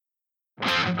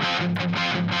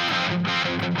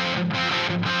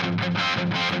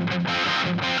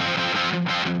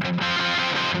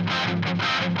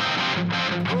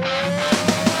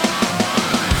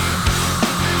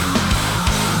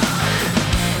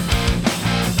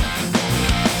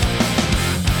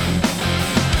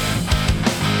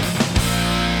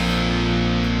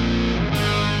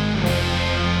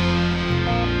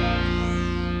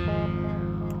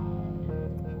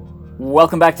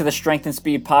Welcome back to the Strength and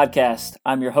Speed podcast.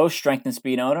 I'm your host, Strength and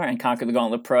Speed owner and Conquer the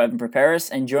Gauntlet Pro, Evan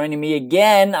Preparis. And joining me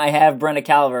again, I have Brenna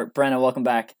Calvert. Brenna, welcome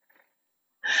back.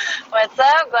 What's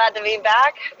up? Glad to be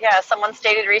back. Yeah, someone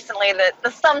stated recently that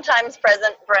the sometimes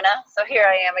present Brenna, so here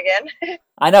I am again.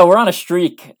 I know, we're on a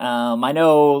streak. I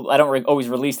know I don't always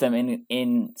release them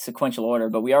in sequential order,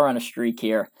 but we are on a streak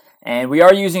here. And we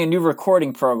are using a new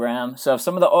recording program, so if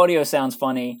some of the audio sounds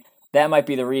funny, that might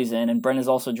be the reason. And Brenna's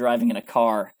also driving in a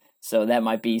car, so that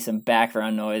might be some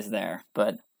background noise there.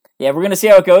 But yeah, we're going to see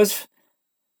how it goes.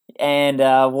 And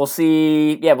we'll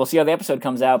see how the episode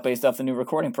comes out based off the new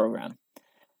recording program.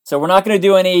 So we're not going to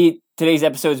do any today's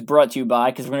episodes brought to you by,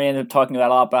 because we're going to end up talking a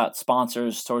lot about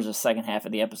sponsors towards the second half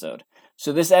of the episode.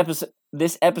 So this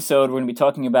episode we're going to be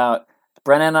talking about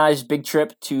Brenna and I's big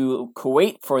trip to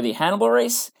Kuwait for the Hannibal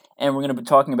race, and we're going to be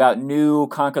talking about new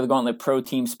Conquer the Gauntlet Pro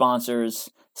Team sponsors.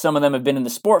 Some of them have been in the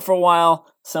sport for a while,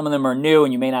 some of them are new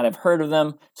and you may not have heard of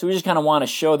them, so we just kind of want to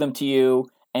show them to you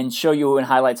and show you and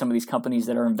highlight some of these companies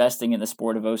that are investing in the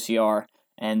sport of OCR,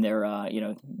 and they're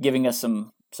giving us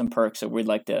some perks, so we'd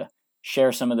like to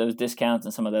share some of those discounts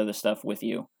and some of the other stuff with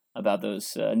you about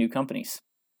those new companies.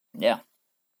 Yeah.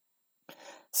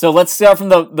 So let's start from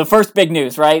the first big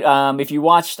news, right? If you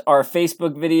watched our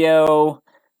Facebook video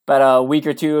about a week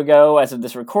or two ago as of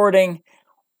this recording,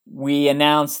 we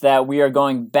announced that we are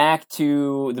going back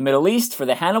to the Middle East for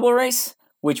the Hannibal race,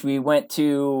 which we went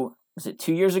to, was it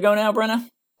 2 years ago now, Brenna?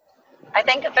 I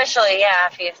think officially, yeah,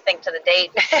 if you think to the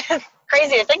date.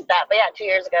 Crazy to think that, but yeah, 2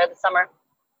 years ago this summer.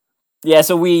 Yeah,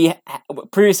 so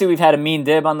previously we've had Amin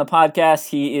Dib on the podcast.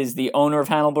 He is the owner of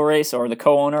Hannibal Race, or the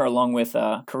co-owner, along with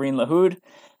Karine Lahoud,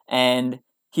 and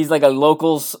he's like I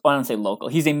don't say local,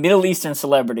 he's a Middle Eastern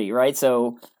celebrity, right?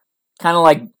 So kind of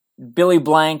like Billy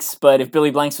Blanks, but if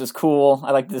Billy Blanks was cool,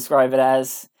 I like to describe it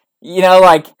as.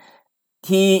 Like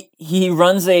he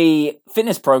runs a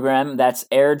fitness program that's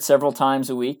aired several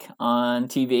times a week on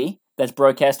TV, that's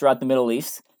broadcast throughout the Middle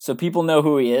East, so people know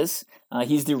who he is.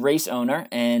 He's the race owner,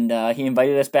 and he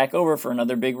invited us back over for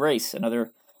another big race, another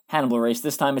Hannibal race.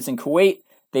 This time it's in Kuwait.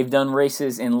 They've done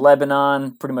races in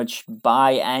Lebanon pretty much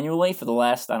biannually for the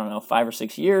last, 5 or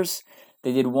 6 years.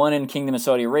 They did one in Kingdom of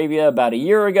Saudi Arabia about a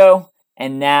year ago,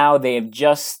 and now they have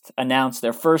just announced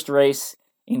their first race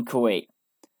in Kuwait.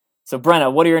 So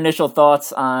Brenna, what are your initial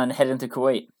thoughts on heading to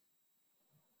Kuwait?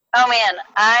 Oh man,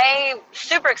 I'm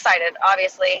super excited,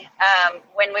 obviously.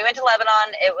 When we went to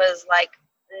Lebanon, it was like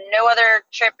no other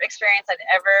trip experience I'd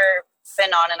ever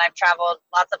been on, and I've traveled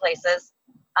lots of places.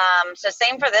 So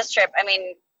same for this trip. I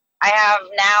mean, I have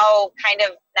now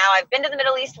I've been to the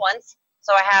Middle East once,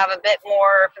 so I have a bit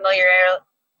more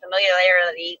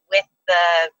familiarity with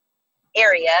the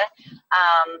area.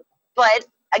 But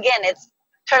again, it's a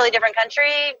totally different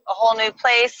country, a whole new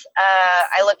place.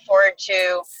 I look forward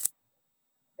to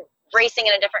racing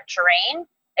in a different terrain,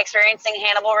 experiencing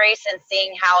Hannibal race and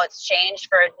seeing how it's changed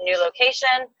for a new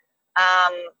location.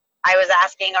 I was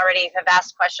asking already, have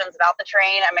asked questions about the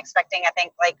terrain. I'm expecting, I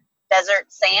think, like desert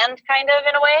sand kind of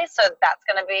in a way. So that's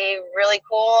going to be really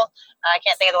cool. I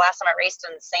can't think of the last time I raced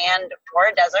in sand or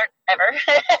a desert ever.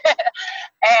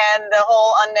 And the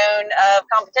whole unknown of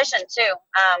competition too.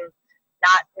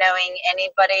 Not knowing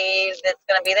anybody that's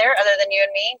going to be there other than you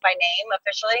and me by name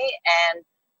officially. And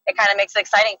it kind of makes it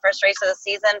exciting. First race of the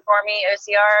season for me,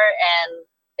 OCR, and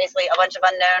basically a bunch of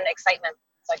unknown excitement.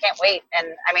 So I can't wait.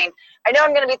 And I mean, I know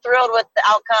I'm going to be thrilled with the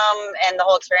outcome and the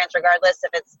whole experience, regardless if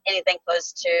it's anything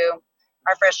close to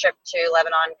our first trip to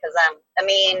Lebanon, because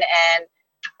Amin and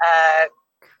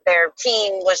their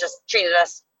team was just treated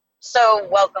us so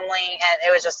welcomely, and it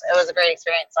was a great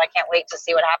experience. So I can't wait to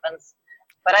see what happens.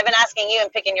 But I've been asking you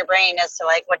and picking your brain as to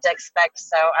like what to expect.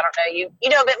 So I don't know, you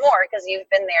know a bit more because you've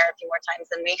been there a few more times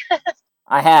than me.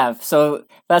 I have. So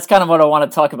that's kind of what I want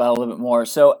to talk about a little bit more.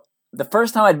 So the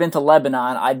first time I'd been to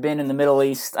Lebanon, I'd been in the Middle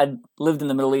East. I'd lived in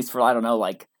the Middle East for,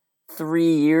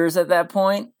 3 years at that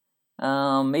point,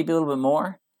 maybe a little bit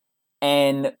more.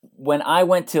 And when I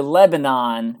went to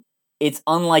Lebanon, it's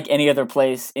unlike any other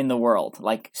place in the world.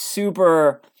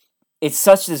 It's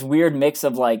such this weird mix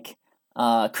of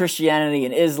Christianity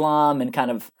and Islam and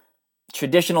kind of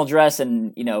traditional dress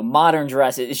and, modern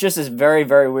dress. It's just this very,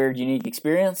 very weird, unique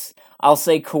experience. I'll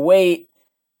say Kuwait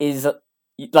is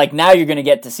like now you're going to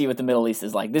get to see what the Middle East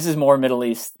is like. This is more Middle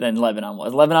East than Lebanon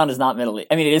was. Lebanon is not Middle East.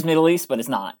 I mean, it is Middle East, but it's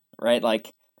not, right?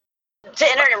 Like, to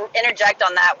interject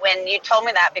on that, when you told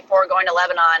me that before going to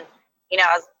Lebanon,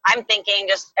 I'm thinking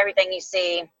just everything you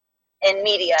see in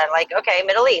media, like, okay,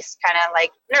 Middle East, kind of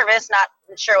like nervous, not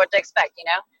sure what to expect,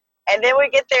 And then we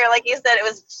get there, like you said, it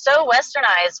was so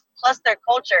westernized, plus their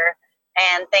culture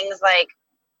and things like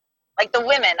the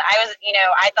women.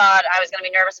 I thought I was going to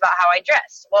be nervous about how I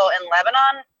dressed. Well, in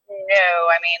Lebanon, no.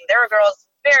 I mean, there were girls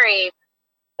very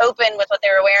open with what they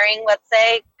were wearing, let's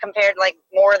say, compared like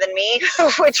more than me,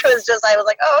 which was just, I was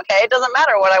like, oh, okay, it doesn't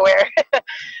matter what I wear.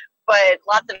 But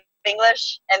lots of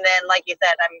English. And then, like you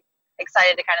said, I'm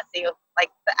excited to kind of see like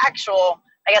the actual,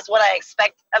 I guess, what I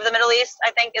expect of the Middle East,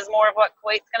 I think, is more of what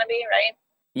Kuwait's going to be, right?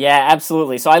 yeah,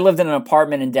 absolutely. So I lived in an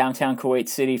apartment in downtown Kuwait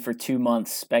City for 2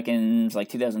 months back in like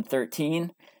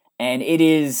 2013, and it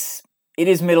is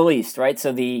Middle East, right?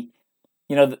 So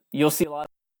you'll see a lot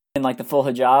in like the full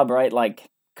hijab, right? Like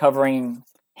covering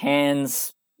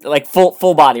hands, like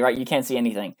full body, right? You can't see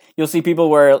anything. You'll see people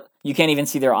where you can't even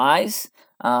see their eyes.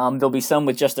 There'll be some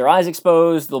with just their eyes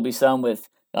exposed. There'll be some with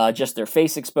just their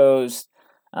face exposed.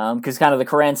 Because kind of the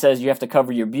Quran says you have to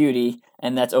cover your beauty,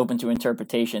 and that's open to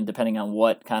interpretation depending on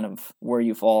what kind of where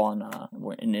you fall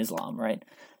in Islam, right?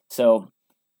 So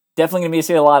definitely going to be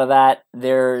seeing a lot of that.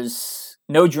 There's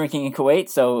no drinking in Kuwait,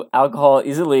 so alcohol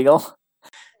is illegal.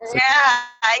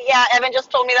 Yeah. Evan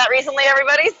just told me that recently,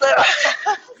 everybody. So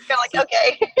it's kind of like,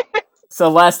 okay. So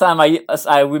last time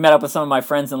we met up with some of my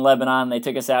friends in Lebanon. They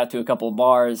took us out to a couple of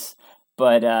bars,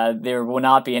 but there will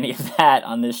not be any of that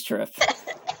on this trip.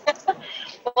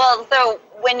 Well, so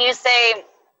when you say,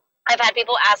 I've had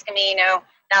people asking me, now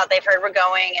that they've heard we're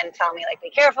going and telling me, like, be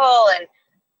careful and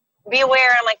be aware.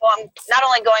 I'm like, well, I'm not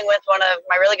only going with one of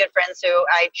my really good friends who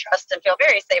I trust and feel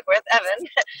very safe with, Evan,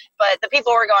 but the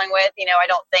people we're going with, I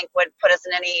don't think would put us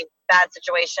in any bad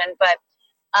situation. But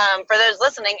for those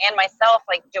listening and myself,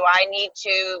 like, do I need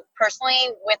to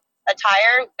personally, with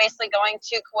attire, basically going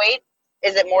to Kuwait?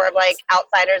 Is it more of like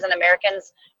outsiders and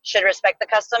Americans should respect the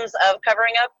customs of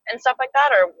covering up and stuff like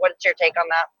that? Or what's your take on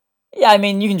that? Yeah, I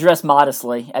mean, you can dress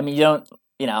modestly. I mean, you don't,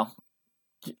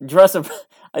 dress.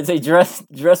 I'd say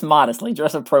dress modestly,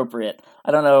 dress appropriate. I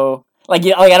don't know, like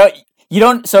I don't. You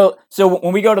don't. So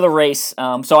when we go to the race,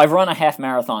 so I've run a half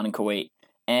marathon in Kuwait,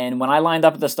 and when I lined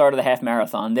up at the start of the half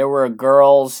marathon, there were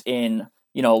girls in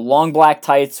long black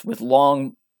tights with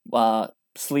long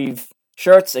sleeve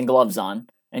shirts and gloves on,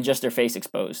 and just their face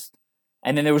exposed.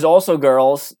 And then there was also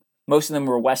girls. Most of them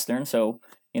were Western, so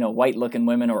white-looking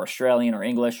women or Australian or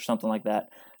English or something like that.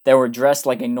 They were dressed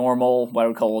like a normal, what I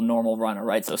would call a normal runner,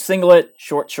 right? So singlet,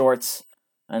 short shorts,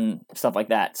 and stuff like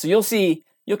that. So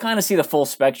you'll kind of see the full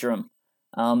spectrum.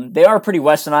 They are pretty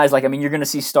westernized. Like, I mean, you're going to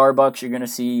see Starbucks, you're going to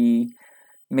see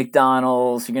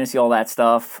McDonald's, you're going to see all that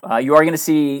stuff. You are going to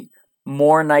see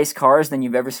more nice cars than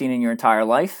you've ever seen in your entire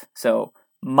life. So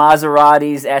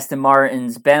Maseratis, Aston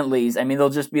Martins, Bentleys. I mean, they'll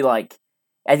just be like,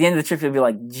 at the end of the trip, you'll be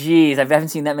like, geez, I haven't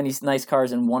seen that many nice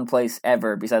cars in one place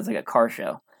ever besides like a car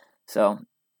show. So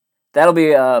that'll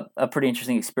be a pretty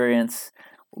interesting experience.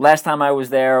 Last time I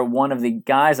was there, one of the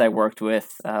guys I worked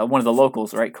with, one of the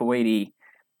locals, right, Kuwaiti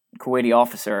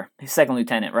officer, his second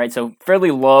lieutenant, right, so fairly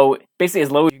low, basically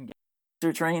as low as you can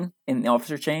get in the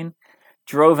officer chain,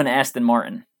 drove an Aston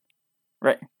Martin,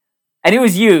 right, and it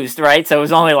was used, right, so it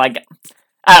was only like,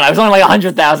 I don't know, it was only like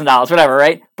 $100,000, whatever,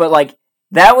 right, but like,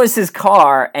 that was his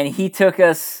car, and he took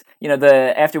us,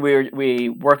 after we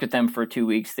worked with them for 2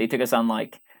 weeks, they took us on,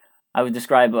 like, I would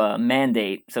describe a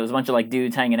mandate. So it was a bunch of, like,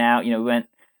 dudes hanging out. We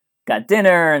got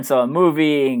dinner and saw a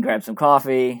movie and grabbed some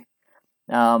coffee.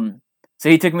 So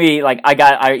he took me, like, I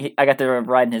got to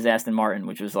ride in his Aston Martin,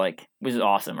 which was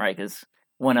awesome, right? Because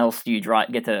when else do you I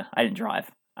didn't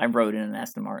drive. I rode in an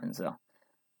Aston Martin, so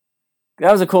that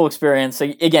was a cool experience. So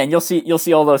again, you'll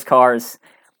see all those cars.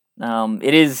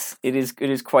 It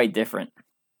is quite different.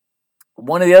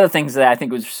 One of the other things that I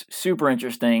think was super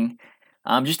interesting,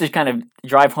 just to kind of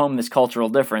drive home this cultural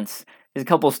difference, is a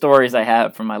couple of stories I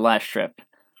have from my last trip.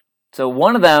 So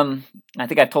one of them, I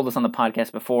think I've told this on the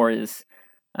podcast before, is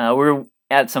we were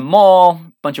at some mall,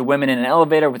 a bunch of women in an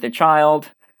elevator with their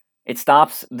child. It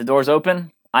stops, the doors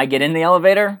open, I get in the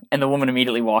elevator, and the woman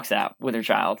immediately walks out with her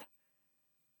child.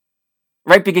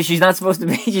 Right, because she's not supposed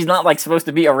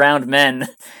to be around men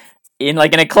in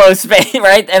a closed space,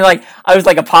 right? And I was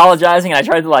apologizing, and I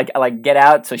tried to get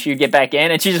out so she would get back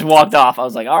in, and she just walked off. I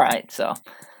was like, all right. So,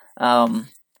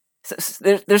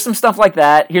 there's some stuff like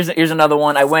that. Here's another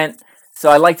one. I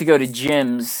like to go to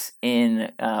gyms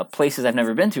in places I've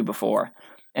never been to before,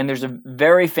 and there's a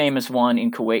very famous one in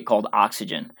Kuwait called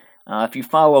Oxygen, If you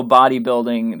follow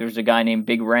bodybuilding, there's a guy named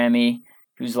Big Ramy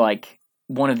who's like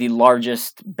one of the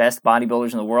largest, best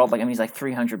bodybuilders in the world. Like, I mean, he's like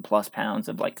 300 plus pounds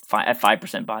of like at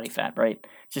 5% body fat, right?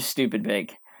 Just stupid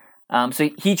big. So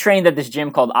he trained at this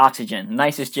gym called Oxygen,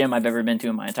 nicest gym I've ever been to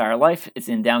in my entire life. It's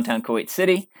in downtown Kuwait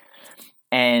City.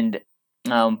 And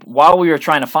while we were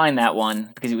trying to find that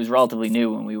one, because it was relatively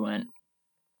new when we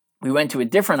went to a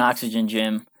different Oxygen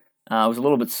gym. It was a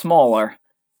little bit smaller.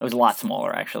 It was a lot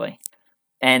smaller, actually.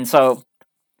 And so,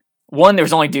 one, there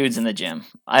was only dudes in the gym.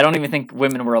 I don't even think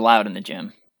women were allowed in the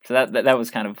gym. So that was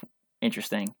kind of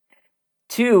interesting.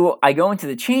 Two, I go into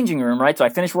the changing room, right? So I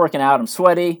finish working out. I'm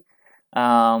sweaty. So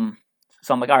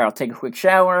I'm like, all right, I'll take a quick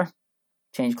shower,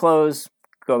 change clothes,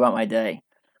 go about my day.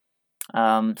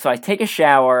 So I take a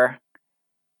shower.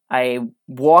 I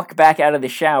walk back out of the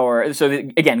shower. So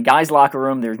again, guys' locker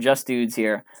room. There are just dudes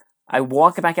here. I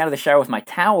walk back out of the shower with my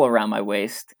towel around my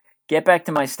waist, get back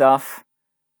to my stuff.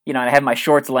 You know, I have my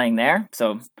shorts laying there.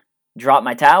 So drop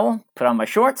my towel, put on my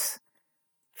shorts,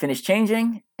 finish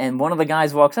changing, and one of the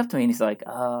guys walks up to me and he's like,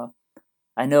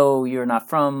 I know you're not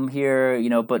from here, you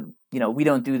know, but, you know, we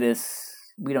don't do this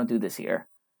here.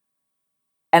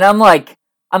 And I'm like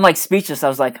speechless. I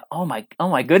was like, oh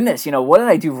my goodness, you know, what did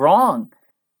I do wrong?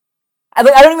 I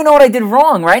don't even know what I did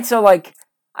wrong, right? So like,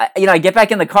 I get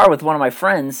back in the car with one of my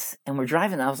friends and we're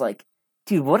driving. And I was like,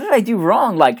 dude, what did I do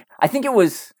wrong? Like, I think it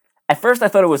was, at first I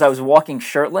thought it was I was walking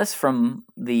shirtless from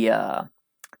the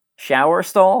shower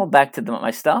stall back to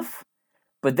my stuff.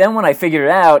 But then when I figured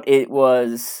it out, it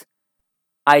was,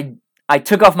 I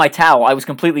took off my towel. I was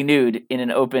completely nude in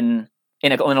an open,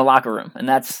 in a locker room. And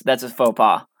that's a faux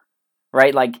pas,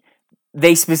 right? Like,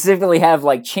 they specifically have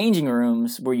like changing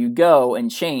rooms where you go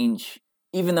and change,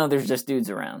 even though there's just dudes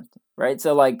around, right?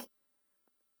 So like,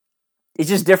 it's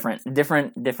just different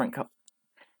culture.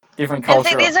 And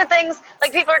see, these are things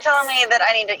like people are telling me that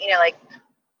I need to, you know, like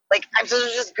I'm supposed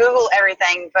to just Google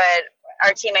everything. But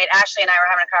our teammate Ashley and I were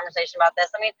having a conversation about this.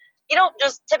 I mean, you don't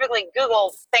just typically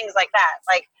Google things like that.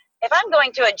 Like, if I'm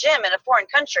going to a gym in a foreign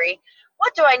country,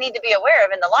 what do I need to be aware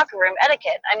of in the locker room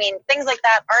etiquette? I mean, things like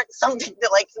that aren't something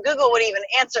that like Google would even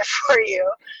answer for you.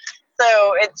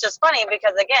 So it's just funny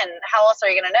because, again, how else are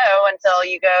you going to know until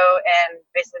you go and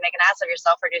basically make an ass of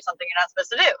yourself or do something you're not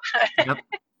supposed to do? Yep.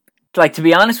 Like, to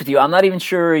be honest with you, I'm not even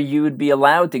sure you would be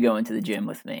allowed to go into the gym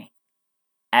with me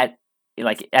at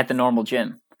the normal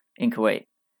gym in Kuwait.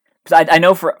 Because I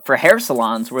know for hair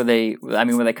salons where they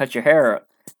cut your hair,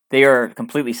 they are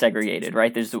completely segregated,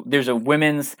 right? There's a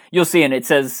women's, you'll see, and it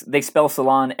says, they spell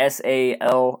salon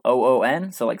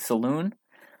SALOON, so like saloon.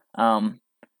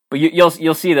 But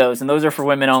you'll see those, and those are for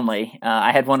women only.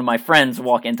 I had one of my friends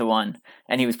walk into one,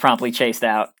 and he was promptly chased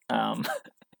out.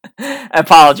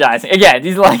 Apologizing again.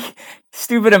 He's like,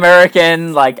 stupid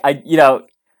American, like,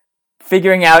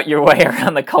 figuring out your way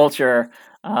around the culture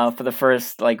for the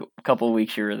first like couple of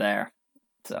weeks you were there.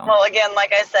 So. Well, again,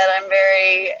 like I said,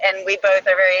 we both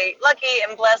are very lucky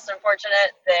and blessed and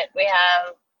fortunate that we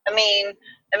have amazing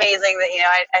that, you know,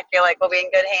 I feel like we'll be in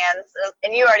good hands.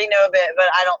 And you already know a bit, but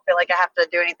I don't feel like I have to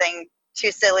do anything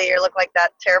too silly or look like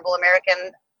that terrible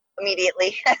American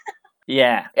immediately.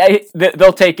 Yeah,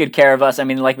 they'll take good care of us. I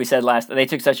mean, like we said they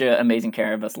took such an amazing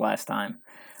care of us last time.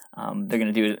 They're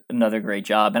going to do another great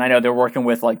job. And I know they're working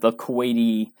with like the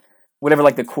Kuwaiti, whatever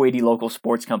like the Kuwaiti local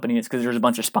sports company is, because there's a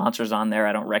bunch of sponsors on there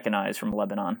I don't recognize from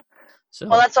Lebanon. So.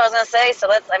 Well, that's what I was going to say. So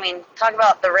talk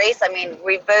about the race. I mean,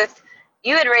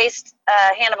 you had raced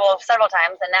Hannibal several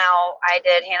times, and now I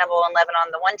did Hannibal and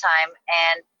Lebanon the one time.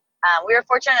 And we were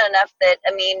fortunate enough that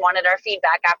Amin wanted our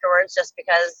feedback afterwards, just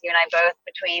because you and I both,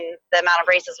 between the amount of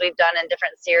races we've done in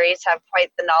different series, have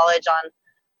quite the knowledge on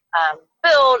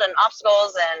build and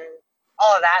obstacles and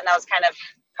all of that. And that was kind of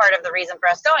part of the reason for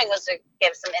us going, was to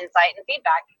give some insight and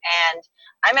feedback. And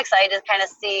I'm excited to kind of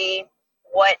see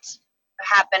what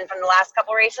happened from the last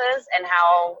couple races and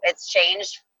how it's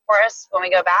changed for us when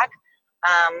we go back.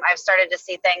 I've started to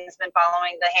see things, been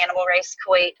following the Hannibal Race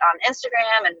Kuwait on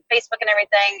Instagram and Facebook and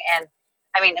everything. And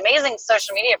I mean, amazing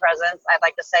social media presence, I'd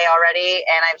like to say already.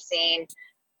 And I've seen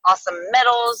awesome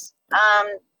medals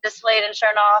displayed and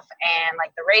shown off, and like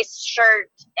the race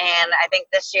shirt. And I think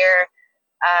this year,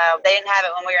 they didn't have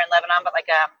it when we were in Lebanon, but like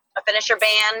a finisher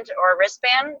band or a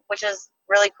wristband, which is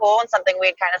really cool and something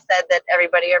we had kind of said that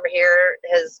everybody over here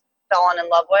has fallen in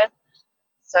love with.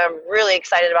 So I'm really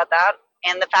excited about that.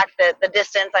 And the fact that the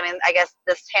distance, I mean, I guess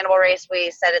this Hannibal race,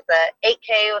 we said it's a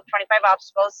 8K with 25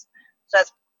 obstacles. So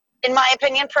that's, in my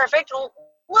opinion, perfect. A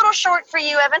little short for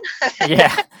you, Evan.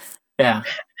 Yeah.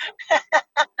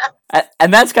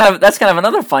 And that's kind of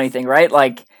another funny thing, right?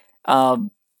 Like,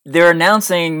 they're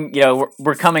announcing,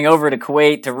 we're coming over to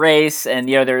Kuwait to race, and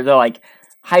they're like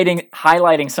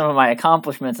highlighting some of my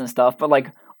accomplishments and stuff, but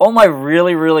like all my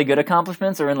really really good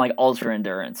accomplishments are in like ultra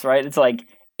endurance, right? It's like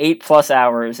 8+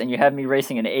 hours, and you have me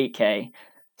racing an 8K.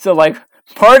 So like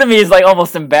part of me is like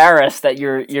almost embarrassed that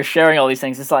you're sharing all these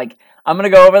things. It's like I'm gonna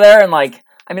go over there and like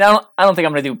I don't think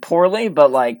I'm gonna do poorly,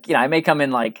 but like I may come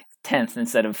in like 10th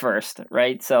instead of first,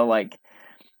 right? So like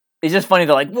it's just funny.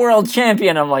 They're like world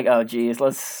champion. I'm like, oh geez,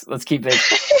 let's keep it.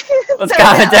 Let's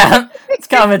calm it down. Let's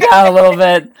calm it down a little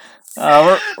bit.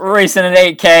 We're racing an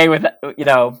 8K with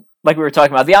like we were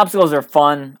talking about. The obstacles are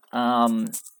fun. Kind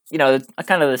of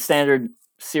the standard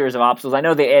series of obstacles. I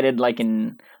know they added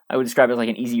I would describe it as like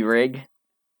an easy rig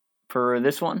for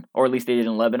this one, or at least they did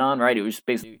in Lebanon, right? It was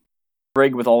basically a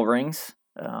rig with all rings.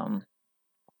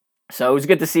 So it was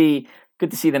good to see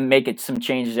them make some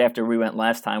changes after we went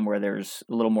last time, where there's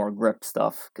a little more grip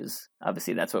stuff, because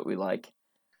obviously that's what we like.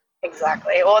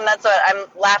 Exactly. Well, and that's what I'm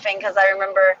laughing, because I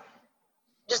remember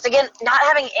just, again, not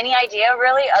having any idea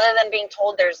really, other than being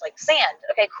told there's like sand.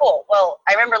 Okay, cool. Well,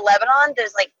 I remember Lebanon,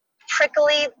 there's like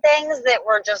prickly things that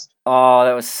were just... Oh,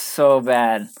 that was so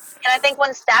bad. And I think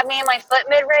one stabbed me in my foot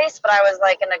mid-race, but I was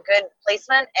like in a good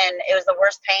placement, and it was the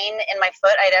worst pain in my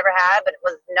foot I'd ever had, but it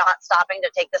was not stopping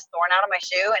to take this thorn out of my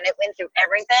shoe, and it went through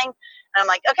everything. And I'm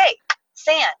like, okay,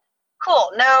 sand,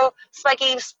 cool, no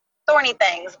spiky, thorny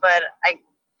things, but I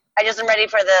just am ready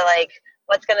for the, like,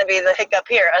 what's going to be the hiccup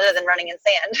here other than running in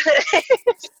sand.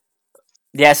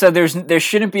 Yeah, so there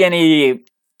shouldn't be any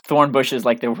thorn bushes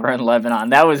like there were in Lebanon.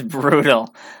 That was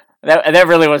brutal. That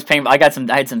really was painful. I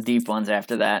had some deep ones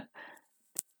after that.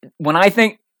 When I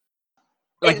think,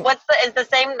 like, is the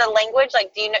same the language?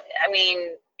 Like, do you know? I mean,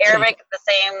 Arabic the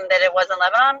same that it was in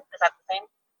Lebanon? Is that the same?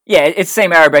 Yeah, it's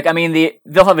same Arabic. I mean,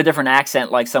 they'll have a different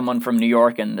accent. Like someone from New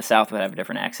York and the South would have a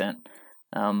different accent.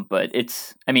 But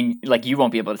like you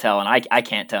won't be able to tell, and I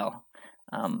can't tell.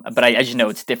 But I just know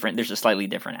it's different. There's a slightly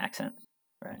different accent.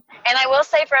 Right. And I will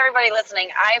say, for everybody listening,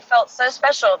 I felt so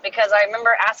special, because I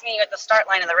remember asking you at the start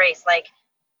line of the race, like,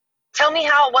 tell me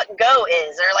what go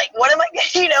is, or like, what am I,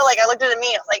 like I looked at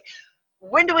me, I was like,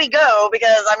 when do we go?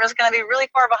 Because I'm just going to be really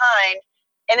far behind.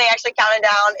 And they actually counted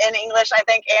down in English, I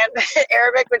think, and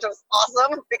Arabic, which was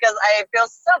awesome, because I feel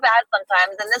so bad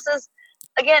sometimes. And this is,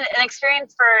 again, an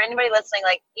experience for anybody listening.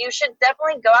 Like, you should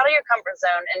definitely go out of your comfort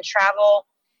zone and travel,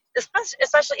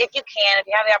 especially if you can, if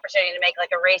you have the opportunity to make like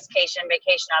a vacation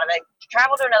out of it,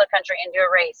 travel to another country and do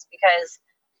a race. Because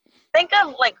think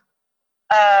of like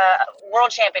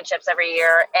world championships every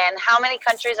year, and how many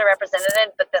countries are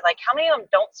represented, but like how many of them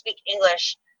don't speak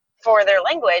English for their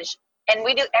language, and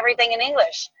we do everything in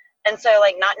English. And so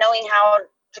like not knowing how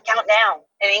to count down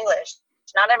in English,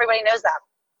 not everybody knows that.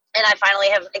 And I finally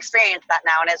have experienced that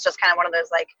now, and it's just kind of one of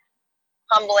those like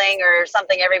humbling, or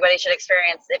something everybody should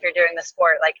experience if you're doing the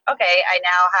sport. Like, okay, I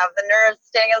now have the nerves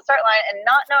standing at the start line and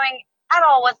not knowing at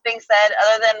all what's being said,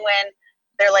 other than when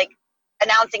they're like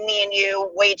announcing me and you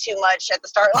way too much at the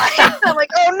start line. I'm like,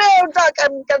 oh no, duck!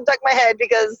 I'm gonna duck my head,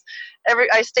 because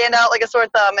I stand out like a sore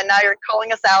thumb, and now you're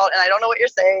calling us out, and I don't know what you're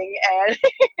saying, and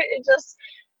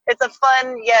it's a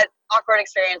fun yet awkward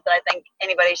experience that I think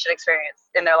anybody should experience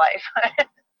in their life.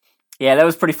 Yeah, that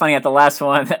was pretty funny at the last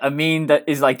one. Amin that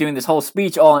is like doing this whole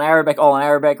speech all in Arabic,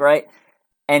 right?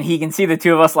 And he can see the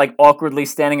two of us like awkwardly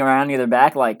standing around near the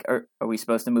back, like, are we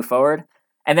supposed to move forward?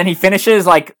 And then he finishes,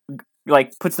 like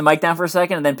puts the mic down for a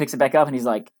second, and then picks it back up, and he's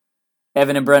like,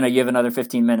 Evan and Brenna, you have another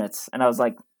 15 minutes. And I was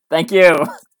like, thank you.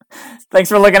 Thanks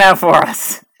for looking out for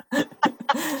us.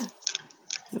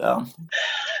 So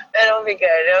It'll be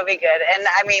good. And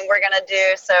I mean, we're going to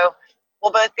do, so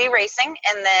we'll both be racing,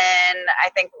 and then I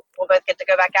think we'll both get to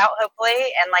go back out,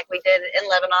 hopefully. And like we did in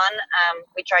Lebanon,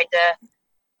 we tried to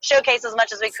showcase as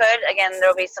much as we could. Again,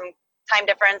 there'll be some time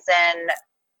difference and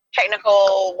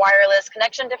technical wireless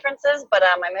connection differences, but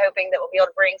I'm hoping that we'll be able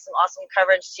to bring some awesome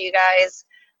coverage to you guys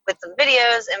with some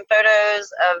videos and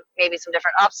photos of maybe some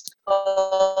different obstacles,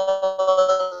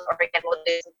 or again, we'll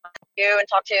do some and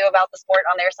talk to you about the sport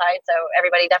on their side. So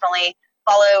everybody definitely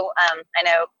follow, I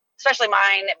know, especially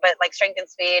mine, but like Strength and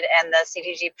Speed and the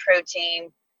CTG Pro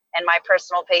Team and my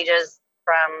personal pages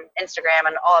from Instagram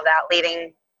and all of that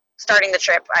starting the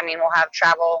trip. I mean, we'll have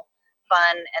travel,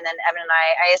 fun, and then Evan and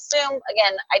I assume,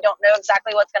 again, I don't know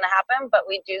exactly what's going to happen, but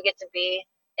we do get to be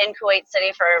in Kuwait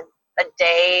City for a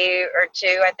day or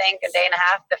two, I think, a day and a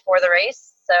half before the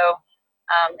race. So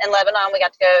in Lebanon, we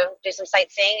got to go do some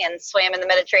sightseeing and swim in the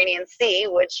Mediterranean Sea,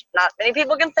 which not many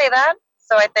people can say that.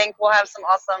 So I think we'll have some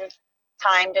awesome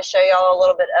time to show y'all a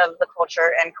little bit of the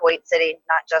culture in Kuwait City,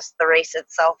 not just the race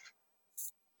itself.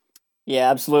 Yeah,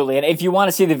 absolutely. And if you want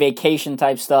to see the vacation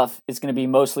type stuff, it's going to be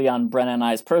mostly on Brenna and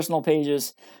I's personal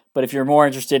pages. But if you're more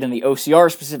interested in the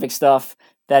OCR specific stuff,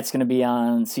 that's going to be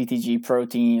on CTG Pro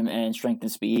Team and Strength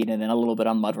and Speed, and then a little bit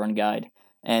on Mud Run Guide.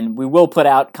 And we will put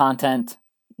out content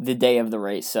the day of the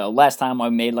race. So last time I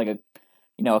made like a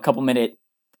couple minute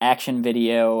action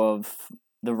video of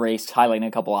the race, highlighting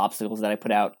a couple obstacles that I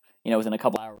put out, within a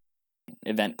couple hour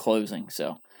event closing.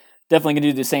 So definitely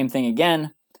gonna do the same thing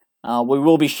again. We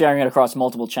will be sharing it across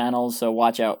multiple channels, so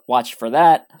watch for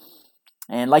that.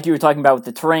 And like you were talking about with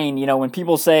the terrain, when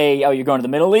people say, "Oh, you're going to the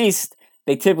Middle East,"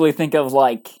 they typically think of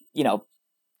like,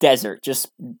 desert,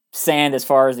 just sand as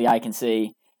far as the eye can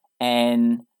see.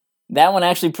 And that one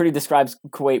actually pretty describes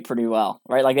Kuwait pretty well,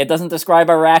 right? Like it doesn't describe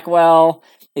Iraq well,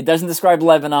 it doesn't describe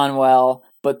Lebanon well,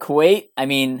 but Kuwait, I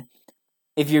mean,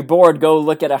 if you're bored, go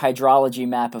look at a hydrology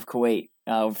map of Kuwait,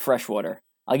 freshwater.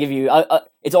 I'll give you.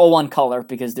 It's all one color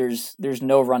because there's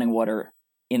no running water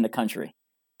in the country.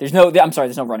 There's no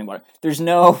running water. There's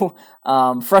no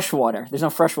fresh water. There's no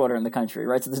fresh water in the country,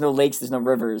 right? So there's no lakes. There's no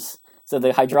rivers. So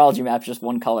the hydrology map's just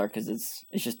one color because it's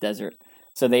just desert.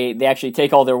 So they actually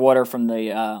take all their water from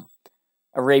the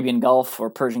Arabian Gulf or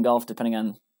Persian Gulf, depending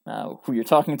on who you're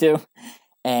talking to,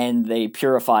 and they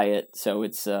purify it so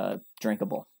it's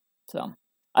drinkable. So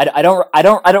I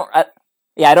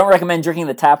don't recommend drinking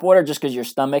the tap water just because your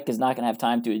stomach is not going to have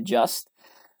time to adjust.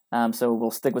 So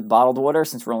we'll stick with bottled water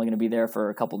since we're only going to be there for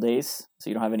a couple days, so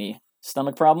you don't have any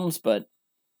stomach problems. But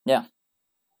yeah.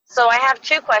 So I have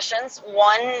two questions.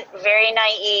 One, very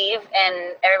naive,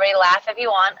 and everybody laugh if you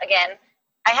want. Again,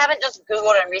 I haven't just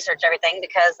Googled and researched everything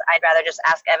because I'd rather just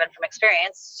ask Evan from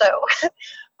experience. So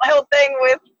my whole thing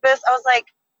with this, I was like,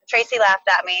 Tracy laughed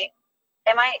at me.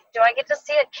 Do I get to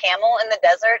see a camel in the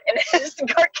desert? And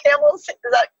are camels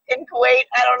in Kuwait?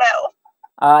 I don't know.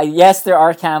 Yes, there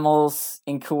are camels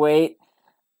in Kuwait.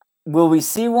 Will we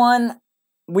see one?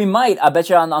 We might. I bet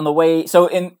you on the way. So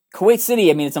in Kuwait City,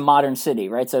 I mean, it's a modern city,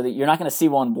 right? So that you're not going to see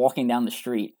one walking down the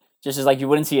street, just as like you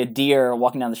wouldn't see a deer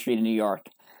walking down the street in New York.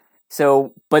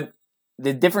 So, but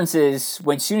the difference is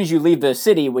as soon as you leave the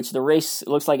city, which the race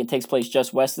looks like it takes place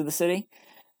just west of the city,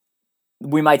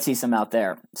 we might see some out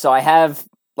there. So I have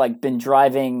been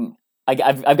driving.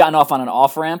 I've gotten off on an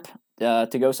off ramp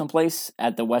to go someplace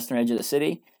at the western edge of the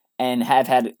city, and have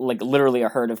had literally a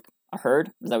herd. Is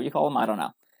that what you call them? I don't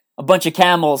know. A bunch of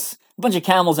camels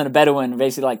and a Bedouin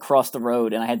basically crossed the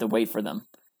road, and I had to wait for them.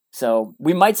 So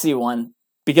we might see one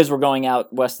because we're going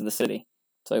out west of the city.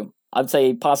 So I'd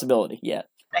say possibility. Yeah.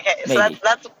 Okay, maybe.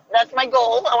 So that's my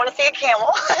goal. I want to see a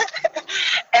camel.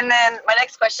 And then my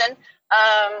next question.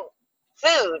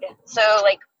 Food. So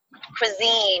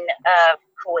cuisine of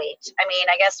Kuwait. I mean,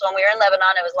 I guess when we were in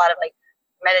Lebanon, it was a lot of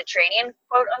Mediterranean,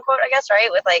 quote unquote, I guess, right?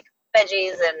 With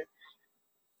veggies and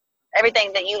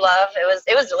everything that you love.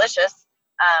 It was delicious.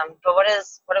 But what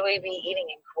do we be eating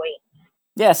in Kuwait?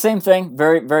 Yeah, same thing.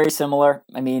 Very, very similar.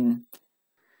 I mean,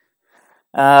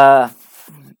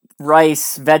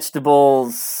 rice,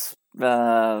 vegetables,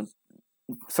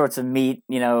 sorts of meat,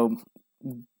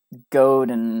 goat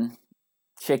and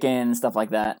chicken, stuff like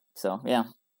that. So yeah,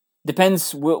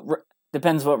 depends what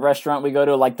restaurant we go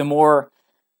to. The more,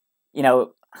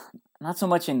 not so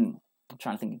much in. I'm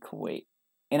trying to think of Kuwait.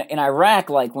 In Iraq,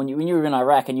 when you were in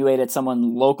Iraq and you ate at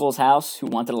someone local's house who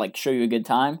wanted to show you a good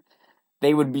time,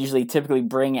 they would usually typically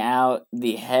bring out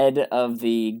the head of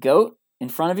the goat in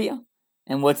front of you,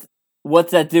 and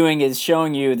what's that doing is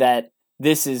showing you that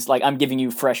this is I'm giving you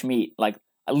fresh meat. I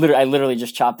literally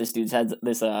just chopped this dude's head,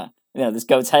 this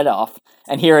goat's head off,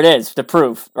 and here it is to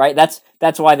prove, right? That's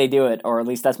why they do it, or at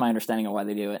least that's my understanding of why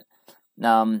they do it.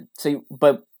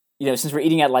 But since we're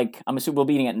eating at I'm assuming we'll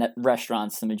be eating at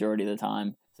restaurants the majority of the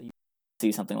time, so you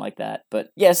see something like that.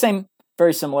 But yeah, same,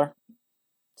 very similar.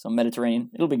 So Mediterranean,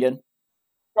 it'll be good.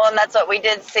 Well, and that's what we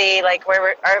did see.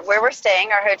 Where we're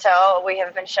staying, our hotel we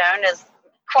have been shown is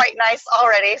quite nice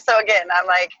already. So again, I'm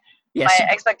yes. My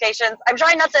expectations. I'm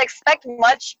trying not to expect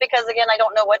much because again, I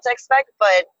don't know what to expect.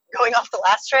 But going off the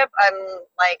last trip, I'm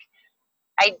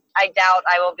I doubt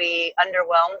I will be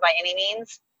underwhelmed by any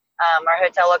means. Our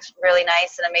hotel looks really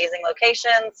nice and amazing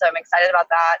location, so I'm excited about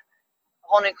that. A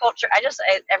whole new culture.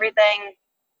 Everything.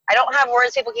 I don't have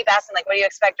words. People keep asking what do you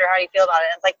expect or how do you feel about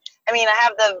it? And it's I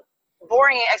have the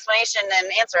boring explanation and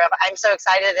answer of I'm so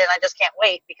excited and I just can't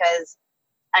wait because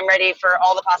I'm ready for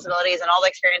all the possibilities and all the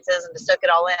experiences and to soak it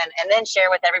all in and then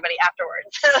share with everybody afterwards,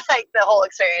 the whole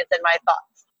experience and my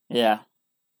thoughts. Yeah,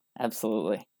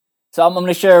 absolutely. So I'm going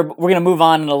to share, we're going to move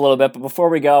on in a little bit, but before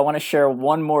we go, I want to share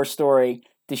one more story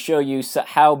to show you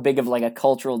how big of a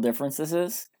cultural difference this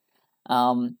is.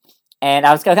 And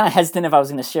I was kind of hesitant if I was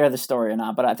going to share the story or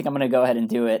not, but I think I'm going to go ahead and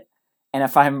do it. And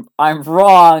if I'm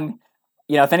wrong,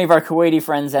 if any of our Kuwaiti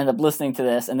friends end up listening to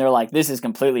this and they're like, this is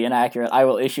completely inaccurate, I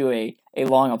will issue a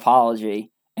long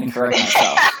apology and correct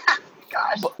myself.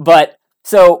 Gosh. But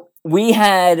so we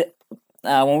had,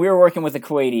 when we were working with the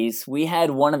Kuwaitis, we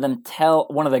had one of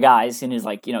the guys in his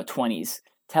 20s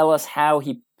tell us how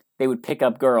they would pick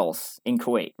up girls in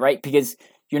Kuwait, right? Because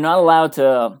you're not allowed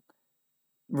to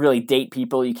really date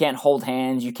people. You can't hold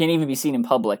hands. You can't even be seen in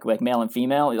public, like male and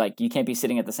female. Like, you can't be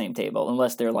sitting at the same table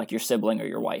unless they're like your sibling or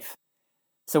your wife.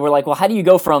 So we're like, well, how do you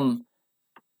go from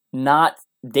not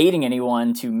dating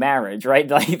anyone to marriage, right?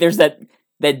 Like, there's that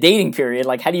dating period.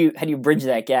 Like, how do you bridge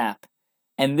that gap?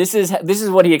 And this is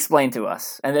what he explained to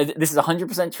us. And this is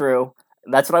 100% true.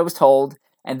 That's what I was told.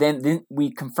 And then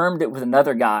we confirmed it with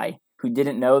another guy who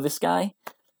didn't know this guy.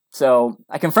 So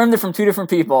I confirmed it from two different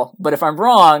people. But if I'm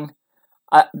wrong,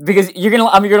 because you're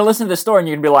gonna listen to the story and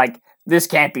you're gonna be like, this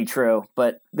can't be true.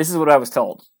 But this is what I was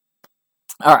told.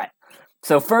 All right.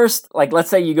 So first, let's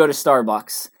say you go to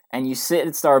Starbucks and you sit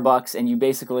at Starbucks and you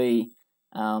basically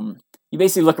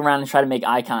look around and try to make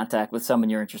eye contact with someone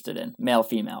you're interested in, male,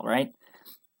 female, right?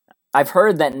 I've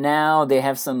heard that now they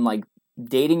have some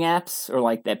dating apps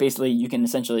or that basically you can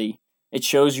essentially, it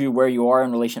shows you where you are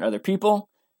in relation to other people,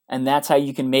 and that's how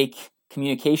you can make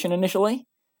communication initially.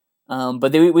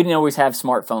 But we didn't always have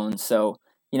smartphones, so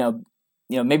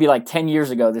maybe 10 years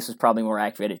ago this was probably more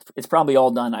accurate. It's probably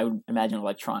all done, I would imagine,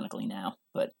 electronically now.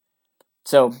 But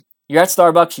so you're at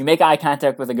Starbucks, you make eye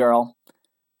contact with a girl,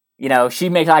 she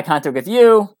makes eye contact with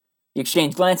you. You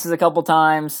exchange glances a couple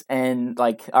times, and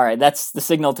all right, that's the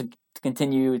signal to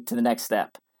continue to the next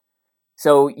step.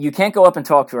 So you can't go up and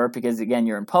talk to her because, again,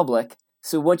 you're in public.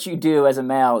 So what you do as a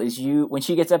male is when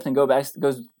she gets up and goes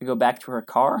to go back to her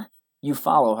car, you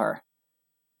follow her.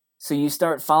 So you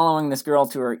start following this girl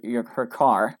to her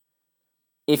car.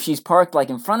 If she's parked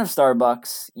in front of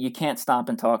Starbucks, you can't stop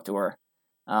and talk to her.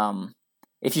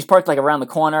 If she's parked around the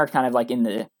corner, kind of in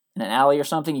an alley or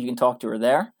something, you can talk to her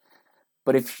there.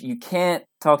 But if you can't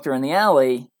talk to her in the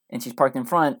alley and she's parked in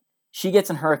front, she gets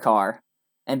in her car,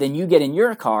 and then you get in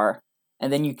your car,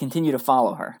 and then you continue to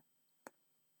follow her.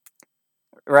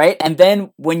 Right? And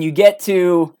then when you get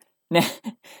to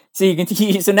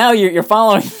so now you're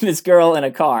following this girl in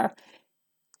a car.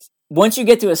 Once you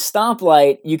get to a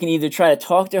stoplight, you can either try to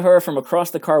talk to her from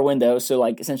across the car window, so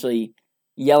essentially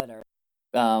yell at her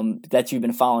that you've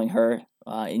been following her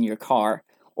in your car,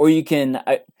 or you can.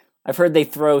 I've heard they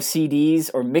throw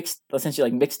CDs or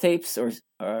essentially mixtapes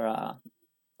or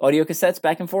audio cassettes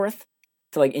back and forth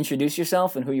to introduce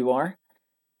yourself and who you are.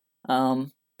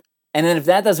 And then if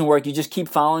that doesn't work, you just keep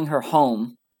following her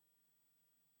home.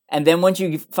 And then once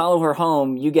you follow her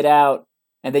home, you get out,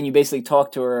 and then you basically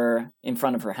talk to her in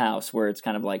front of her house, where it's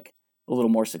kind of a little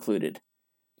more secluded.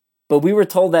 But we were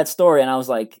told that story, and I was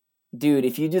like, dude,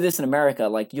 if you do this in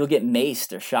America, you'll get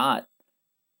maced or shot.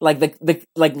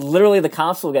 Literally the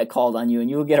cops will get called on you, and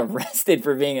you will get arrested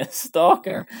for being a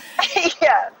stalker.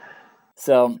 Yeah.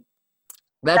 So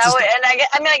that's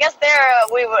I guess there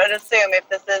we would assume, if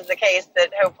this is the case,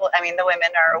 that hopefully, the women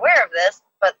are aware of this,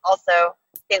 but also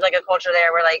seems like a culture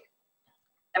there where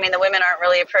the women aren't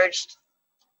really approached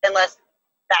unless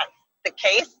that's the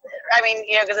case.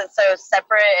 Because it's so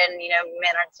separate, and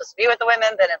men aren't supposed to be with the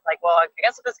women. Then it's well, I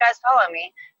guess if this guy's following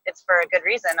me, it's for a good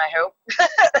reason, I hope.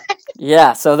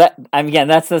 Yeah. So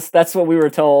that's what we were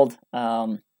told.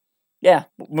 Yeah,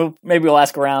 maybe we'll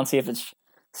ask around, see if it's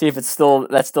still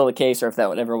the case, or if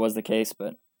that ever was the case.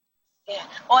 But yeah,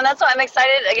 well, and that's why I'm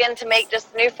excited again to make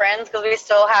just new friends, because we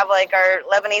still have our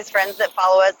Lebanese friends that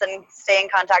follow us and stay in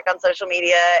contact on social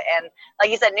media, and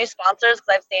like you said, new sponsors,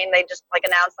 because I've seen they just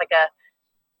announced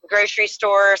a grocery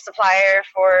store supplier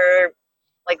for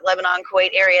Lebanon, Kuwait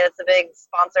area. That's a big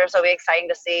sponsor, so it'll be exciting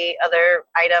to see other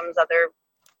items, other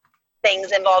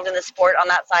things involved in the sport on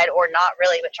that side, or not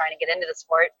really, but trying to get into the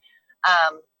sport.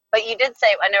 But you did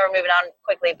say, I know we're moving on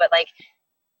quickly, but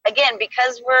again,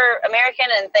 because we're American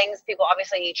and things, people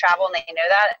obviously travel and they know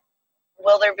that.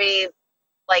 Will there be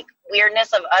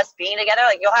weirdness of us being together?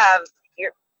 You'll have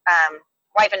your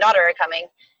wife and daughter are coming,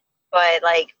 but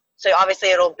so obviously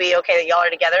it'll be okay that y'all are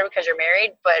together because you're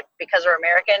married. But because we're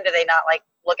American, do they not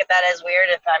look at that as weird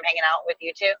if I'm hanging out with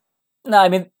you two? No,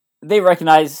 they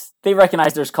recognize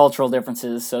there's cultural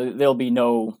differences, so there'll be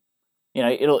no.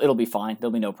 It'll be fine.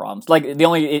 There'll be no problems. The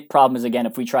only problem is, again,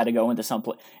 if we try to go into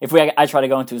I try to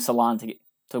go into a salon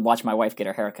to watch my wife get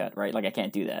her haircut, right? I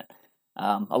can't do that.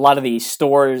 A lot of the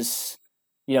stores,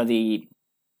 the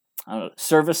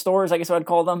service stores, I guess I'd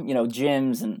call them,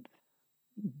 gyms and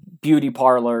beauty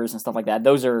parlors and stuff like that.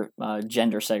 Those are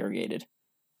gender segregated.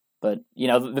 But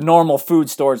the normal food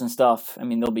stores and stuff,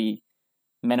 they'll be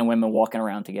men and women walking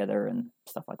around together and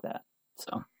stuff like that.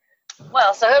 So.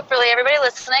 Well, so hopefully everybody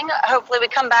listening, hopefully we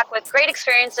come back with great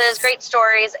experiences, great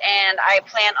stories, and I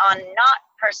plan on not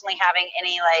personally having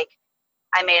any, like,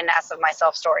 I made an ass of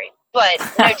myself story. But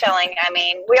no telling. I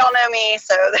mean, we all know me,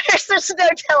 so there's no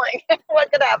telling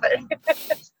what could happen.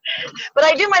 But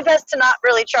I do my best to not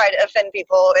really try to offend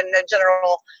people in the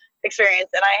general experience,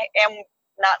 and I am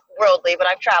not worldly, but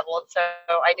I've traveled, so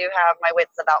I do have my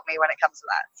wits about me when it comes to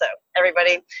that. So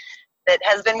everybody that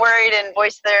has been worried and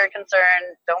voiced their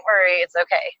concern, don't worry, it's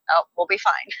okay. We'll be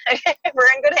fine.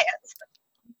 We're in good hands.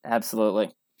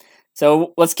 Absolutely.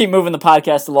 So let's keep moving the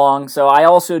podcast along. So I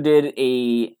also did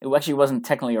it actually wasn't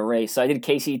technically a race. So I did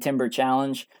KC Timber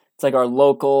Challenge. It's like our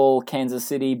local Kansas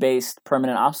City-based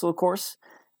permanent obstacle course.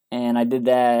 And I did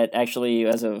that actually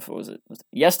as of, was it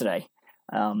yesterday.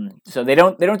 So they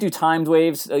don't do timed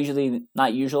waves.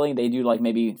 Not usually. They do like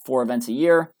maybe 4 events a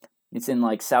year. It's in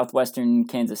like southwestern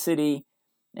Kansas City,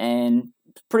 and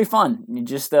it's pretty fun.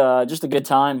 Just a good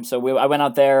time. So I went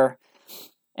out there,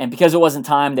 and because it wasn't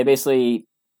timed, they basically,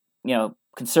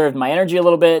 conserved my energy a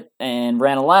little bit and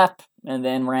ran a lap, and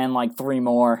then ran like 3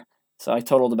 more. So I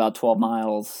totaled about 12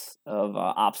 miles of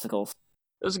obstacles.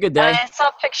 It was a good day. I saw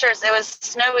pictures. It was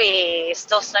snowy.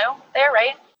 Still snow there,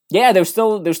 right? Yeah, there's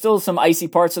still some icy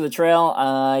parts of the trail.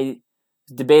 I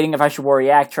was debating if I should wear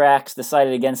yak tracks.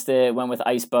 Decided against it. Went with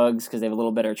ice bugs because they have a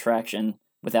little better traction.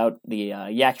 Without the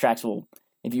yak tracks,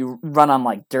 if you run on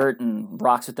like dirt and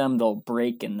rocks with them, they'll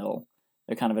break and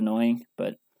they're kind of annoying.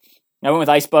 But I went with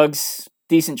ice bugs,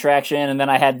 decent traction, and then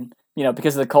I had,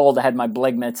 because of the cold, I had my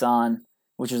Bleg mitts on,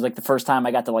 which was like the first time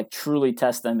I got to like truly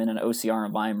test them in an OCR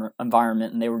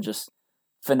environment, and they were just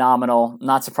phenomenal.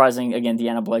 Not surprising. Again,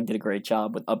 Deanna Bleg did a great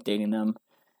job with updating them.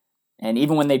 And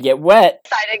even when they get wet...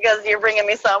 Excited because you're bringing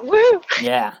me some. Woo!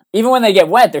 Yeah. Even when they get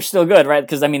wet, they're still good, right?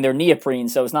 Because, they're neoprene,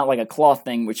 so it's not like a cloth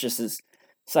thing, which just is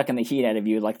sucking the heat out of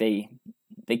you. Like, they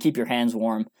keep your hands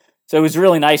warm. So it was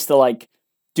really nice to, like,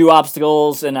 do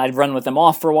obstacles, and I'd run with them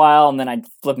off for a while, and then I'd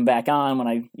flip them back on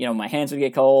when my hands would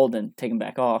get cold and take them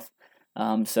back off.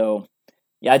 So,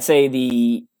 yeah, I'd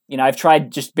say I've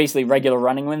tried just basically regular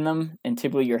running with them, and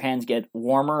typically your hands get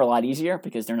warmer a lot easier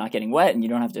because they're not getting wet and you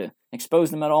don't have to expose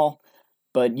them at all.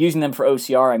 But using them for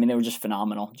OCR, they were just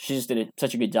phenomenal. She just did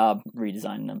such a good job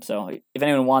redesigning them. So if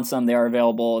anyone wants them, they are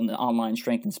available in the online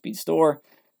Strength and Speed store.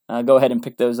 Go ahead and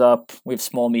pick those up. We have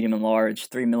small, medium, and large,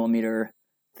 3mm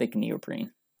thick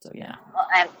neoprene. So, yeah. Well,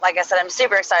 and like I said, I'm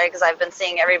super excited because I've been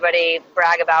seeing everybody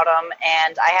brag about them.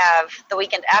 And I have the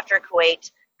weekend after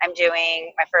Kuwait, I'm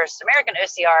doing my first American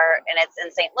OCR, and it's in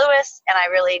St. Louis. And I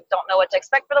really don't know what to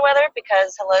expect for the weather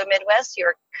because, hello, Midwest,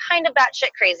 you're kind of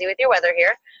batshit crazy with your weather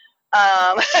here.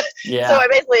 Yeah. So I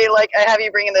basically, I have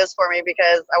you bringing those for me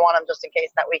because I want them just in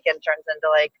case that weekend turns into,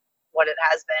 what it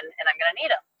has been, and I'm going to need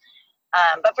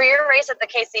them. But for your race at the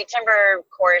KC Timber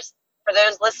course, for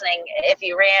those listening, if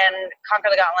you ran Conquer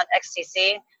the Gauntlet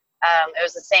XTC, it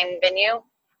was the same venue.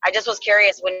 I just was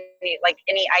curious when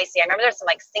any icy. I remember there's some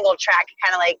single track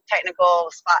kind of technical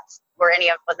spots. Was any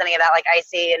of that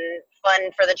icy and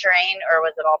fun for the terrain, or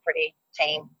was it all pretty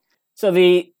tame? So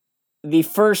the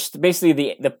first,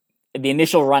 basically the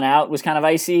initial run out was kind of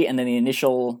icy, and then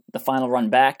the final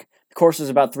run back. The course was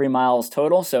about 3 miles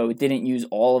total, so it didn't use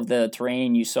all of the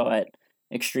terrain you saw at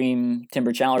Extreme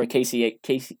Timber Challenge or CTG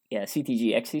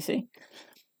XTC.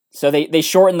 So they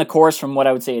shortened the course from what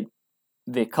I would say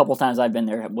the couple times I've been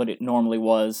there, what it normally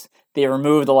was. They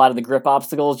removed a lot of the grip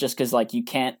obstacles just because you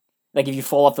can't, if you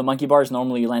fall off the monkey bars,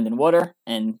 normally you land in water,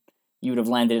 and you would have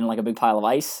landed in a big pile of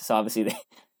ice. So obviously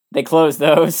they closed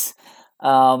those.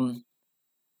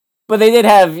 But they did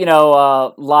have,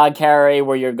 log carry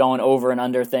where you're going over and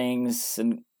under things,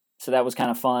 and so that was kind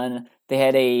of fun. They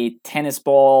had a tennis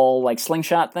ball,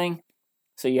 slingshot thing,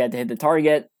 so you had to hit the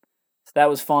target. So that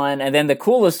was fun. And then the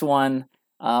coolest one,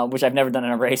 which I've never done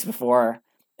in a race before,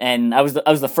 and I was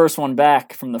the first one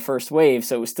back from the first wave,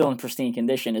 so it was still in pristine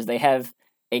condition, is they have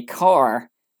a car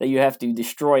that you have to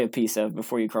destroy a piece of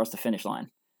before you cross the finish line.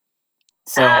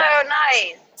 So, oh,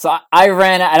 nice. So I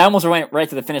ran, and I almost went right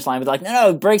to the finish line, but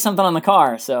no, break something on the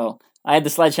car. So I had the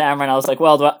sledgehammer, and I was like,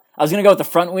 well, I was going to go with the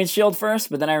front windshield first,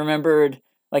 but then I remembered,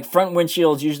 front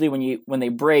windshields, usually when they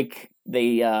break,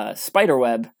 they spider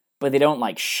web, but they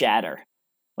don't, shatter.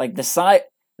 The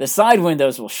side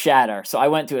windows will shatter. So I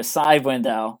went to a side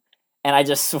window, and I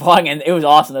just swung, and it was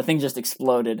awesome. The thing just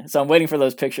exploded. So I'm waiting for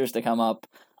those pictures to come up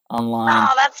online.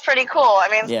 Oh, that's pretty cool.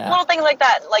 Yeah. Little things like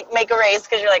that, make a race,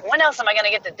 because you're when else am I going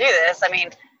to get to do this?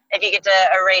 If you get to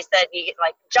a race that you get,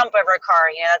 jump over a car,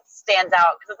 that stands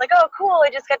out, because it's oh, cool, I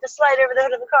just got to slide over the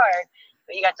hood of the car.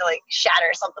 you got to like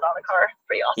shatter something on the car.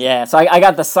 Pretty awesome. Yeah, so I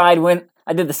got the side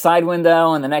I did the side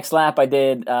window, and the next lap I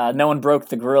did. No one broke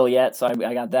the grill yet, so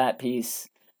I got that piece.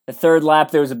 The third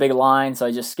lap there was a big line, so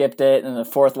I just skipped it. And the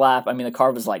fourth lap, I mean, the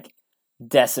car was like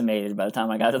decimated by the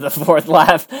time I got to the fourth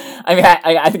lap. I mean,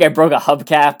 I think I broke a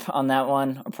hubcap on that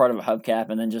one, or part of a hubcap,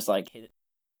 and then just like hit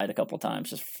it a couple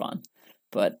times just for fun.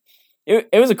 But it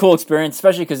was a cool experience,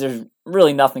 especially because there's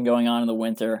really nothing going on in the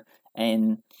winter.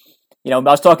 And I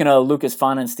was talking to Lucas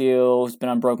Fonensteel, who's been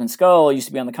on Broken Skull, used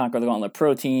to be on the Conquer the Gauntlet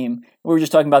Pro team. We were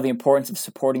just talking about the importance of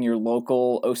supporting your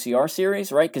local OCR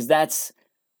series, right? Because that's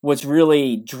what's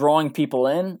really drawing people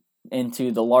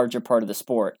into the larger part of the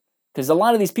sport. Because a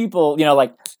lot of these people,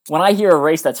 like when I hear a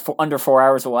race that's under 4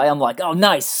 hours away, I'm like, oh,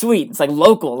 nice, sweet. It's like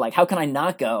local. Like, how can I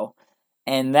not go?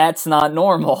 And that's not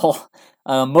normal.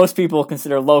 Most people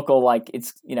consider local like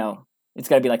it's got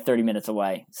to be like 30 minutes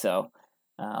away. So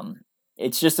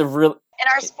it's just a real. In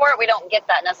our sport, we don't get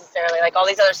that necessarily. Like all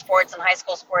these other sports and high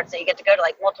school sports that you get to go to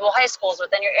like multiple high schools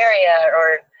within your area,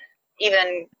 or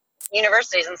even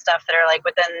universities and stuff that are like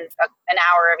within an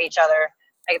hour of each other.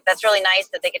 Like that's really nice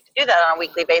that they get to do that on a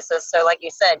weekly basis. So like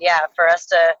you said, yeah, for us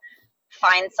to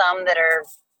find some that are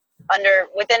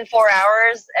within 4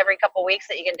 hours every couple weeks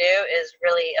that you can do is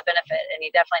really a benefit, and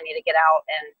you definitely need to get out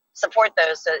and support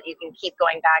those so that you can keep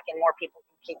going back and more people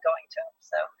can keep going to them.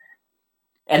 So,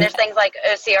 and there's things like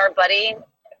OCR Buddy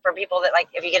for people that like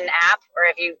if you get an app or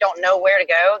if you don't know where to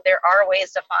go, there are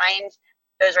ways to find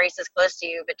those races close to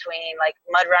you. Between like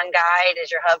Mud Run Guide is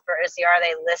your hub for OCR.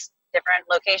 They list different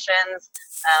locations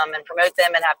and promote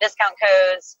them and have discount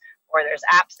codes. Or there's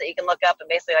apps that you can look up and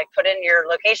basically like put in your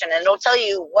location, and it'll tell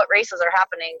you what races are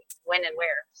happening when and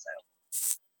where.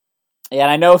 So yeah,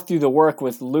 and I know through the work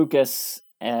with Lucas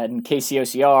and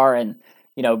KCOCR and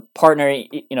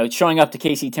partnering, showing up to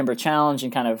KC Timber Challenge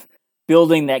and kind of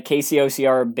building that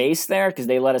KCOCR base there, because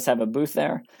they let us have a booth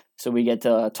there, so we get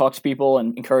to talk to people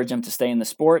and encourage them to stay in the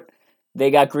sport.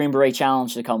 They got Green Beret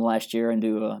Challenge to come last year and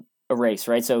do a race,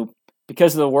 right? So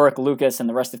because of the work Lucas and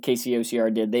the rest of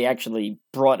KCOCR did, they actually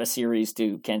brought a series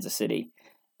to Kansas City,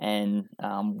 and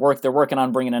they're working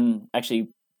on bringing in actually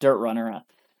Dirt Runner.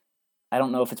 I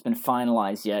don't know if it's been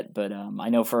finalized yet, but I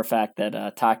know for a fact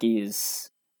that Taki is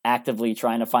actively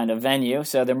trying to find a venue,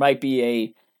 so there might be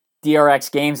a DRX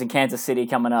Games in Kansas City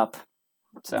coming up.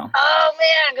 So. Oh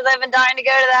man, because I've been dying to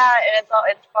go to that, and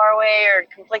it's far away or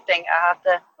conflicting. I have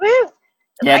to. Woo!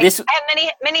 Yeah, I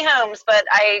have many homes, but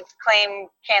I claim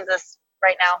Kansas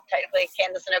right now. Technically,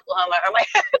 Kansas and Oklahoma are my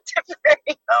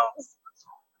temporary homes.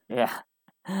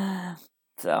 Yeah.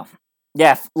 So,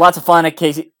 yeah, lots of fun at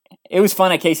Casey. It was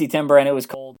fun at Casey Timber, and it was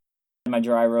cold in my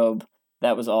dry robe.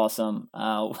 That was awesome.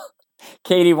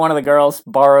 Katie, one of the girls,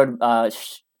 borrowed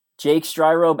Jake's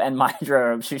dry robe and my dry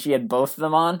robe. She had both of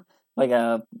them on,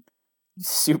 like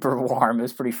super warm. It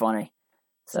was pretty funny.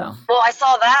 So. Well, I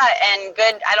saw that, and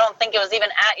good. I don't think it was even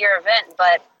at your event,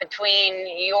 but between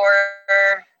you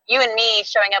and me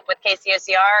showing up with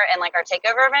KCOCR and like our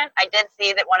takeover event, I did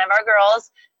see that one of our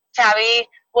girls, Tabby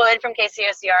Wood from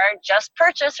KCOCR, just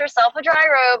purchased herself a dry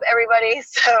robe. Everybody,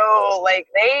 so like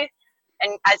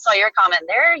and I saw your comment.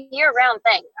 They're a year-round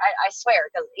thing. I swear,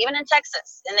 because even in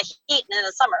Texas, in the heat and in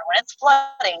the summer when it's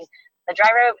flooding, the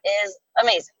dry robe is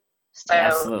amazing. So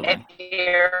absolutely. If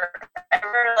you're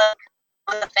ever like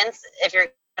on the fence, if you're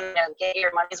going to get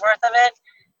your money's worth of it,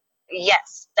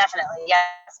 yes, definitely, yes.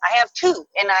 I have two,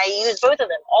 and I use both of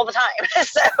them all the time.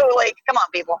 So, like, come on,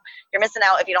 people. You're missing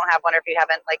out if you don't have one or if you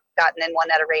haven't, like, gotten in one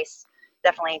at a race.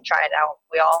 Definitely try it out.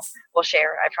 We all will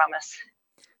share, I promise.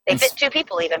 They fit two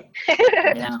people even.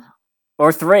 Yeah.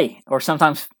 Or three. Or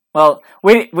sometimes, well,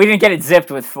 we didn't get it zipped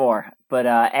with four, but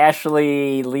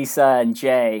Ashley, Lisa, and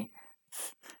Jay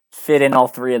fit in all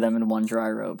three of them in one dry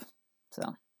robe.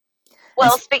 So.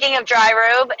 Well, speaking of dry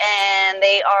robe, and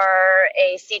they are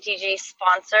a CTG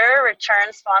sponsor,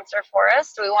 return sponsor for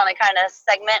us. So we want to kind of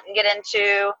segment and get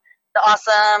into the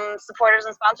awesome supporters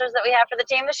and sponsors that we have for the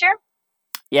team this year.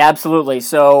 Yeah, absolutely.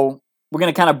 So we're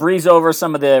going to kind of breeze over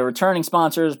some of the returning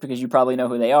sponsors because you probably know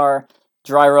who they are.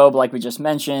 Dry robe, like we just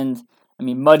mentioned. I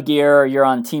mean, Mud Gear, you're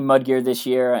on Team Mud Gear this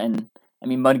year, and I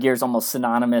mean, Mud Gear is almost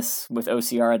synonymous with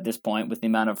OCR at this point with the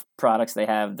amount of products they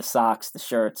have, the socks, the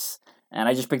shirts. And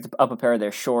I just picked up a pair of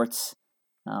their shorts,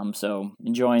 so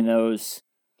enjoying those.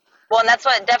 Well, and that's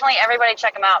what, definitely everybody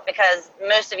check them out because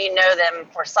most of you know them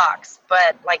for socks.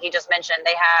 But like you just mentioned,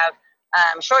 they have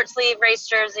short sleeve race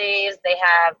jerseys. They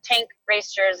have tank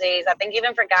race jerseys. I think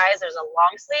even for guys, there's a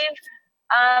long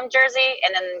sleeve jersey.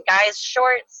 And then guys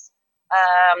shorts.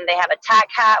 They have a tack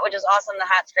hat, which is awesome. The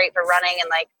hat's great for running and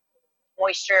like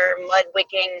moisture, mud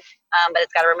wicking, but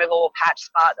it's got a removable patch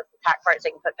spot that's the tack part, so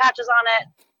you can put patches on it.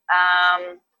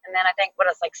 And then I think what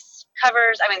else, like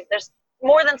covers. I mean, there's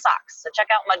more than socks, so check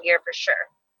out Mud Gear for sure.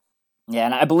 Yeah,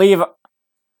 and I believe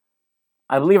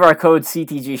our code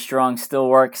CTG Strong still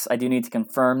works. I do need to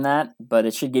confirm that, but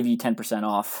it should give you 10%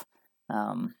 off.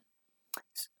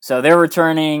 So they're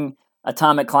returning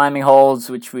Atomic climbing holds,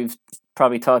 which we've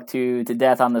probably talked to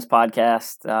death on this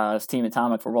podcast. It's Team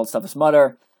Atomic for World's Toughest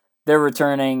Mudder. They're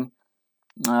returning.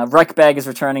 Wreck Bag is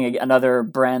returning, another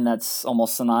brand that's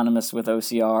almost synonymous with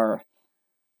OCR.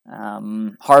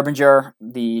 Harbinger,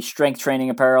 the strength training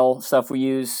apparel stuff we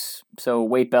use. So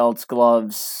weight belts,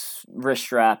 gloves, wrist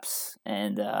straps,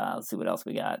 and let's see what else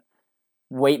we got.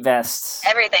 Weight vests.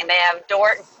 Everything. They have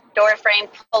door frame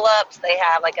pull-ups. They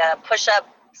have like a push-up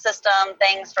system,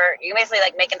 things for, you basically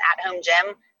like make an at-home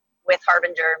gym with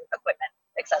Harbinger equipment,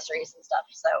 accessories and stuff.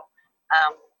 So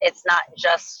it's not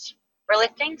just for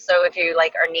lifting. So if you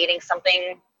like are needing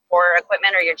something for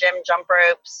equipment or your gym, jump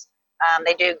ropes,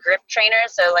 they do grip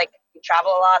trainers. So like you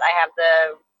travel a lot, I have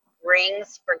the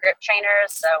rings for grip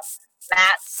trainers. So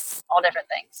mats, all different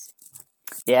things.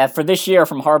 Yeah, for this year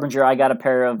from Harbinger, I got a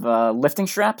pair of lifting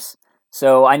straps.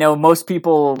 So I know most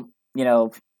people,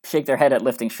 shake their head at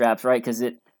lifting straps, right? Because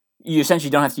you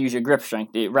essentially don't have to use your grip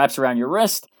strength. It wraps around your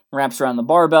wrist, wraps around the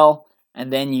barbell,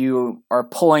 and then you are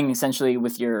pulling essentially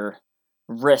with your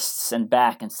wrists and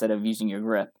back instead of using your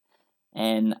grip.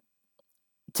 And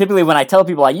typically when I tell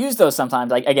people I use those sometimes,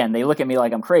 like again, they look at me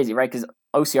like I'm crazy, right? Because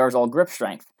OCR is all grip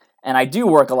strength. And I do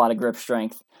work a lot of grip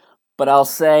strength, but I'll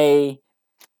say,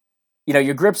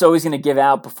 your grip's always going to give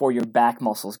out before your back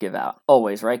muscles give out.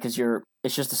 Always, right? Because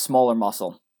it's just a smaller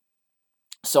muscle.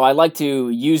 So I like to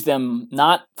use them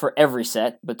not for every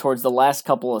set, but towards the last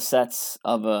couple of sets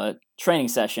of a training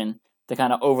session to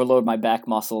kind of overload my back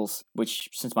muscles, which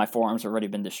since my forearms have already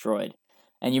been destroyed.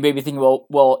 And you may be thinking,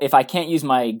 well, if I can't use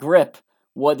my grip,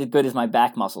 what good is my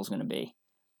back muscles going to be?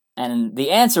 And the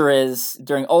answer is,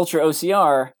 during Ultra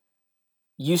OCR,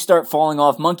 you start falling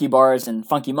off monkey bars and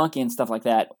funky monkey and stuff like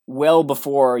that well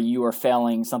before you are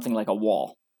failing something like a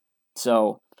wall.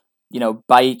 So,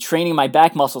 by training my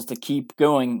back muscles to keep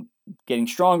going, getting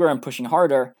stronger and pushing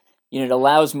harder, it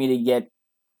allows me to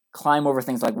climb over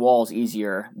things like walls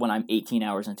easier when I'm 18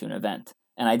 hours into an event.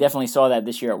 And I definitely saw that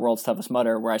this year at World's Toughest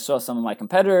Mudder, where I saw some of my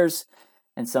competitors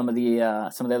and some of the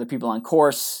other people on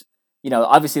course.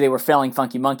 Obviously they were failing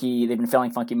funky monkey. They've been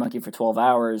failing funky monkey for 12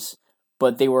 hours,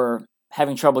 but they were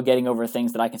having trouble getting over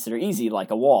things that I consider easy,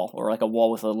 like a wall, or like a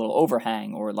wall with a little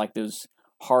overhang, or like those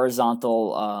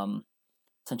horizontal,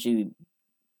 essentially,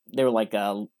 they were like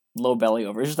a low belly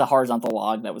over. It was just a horizontal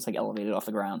log that was like elevated off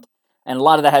the ground. And a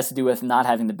lot of that has to do with not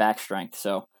having the back strength.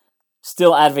 So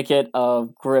still advocate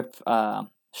of grip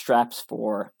straps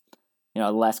for, the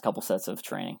last couple sets of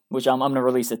training, which I'm going to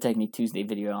release a Technique Tuesday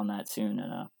video on that soon,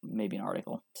 and maybe an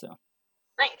article. So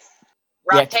nice.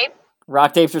 Rock tape?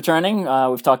 Rock Tape's returning.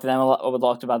 We've talked to them a lot. We've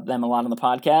talked about them a lot on the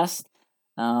podcast.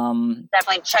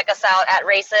 Definitely check us out at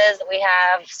races. We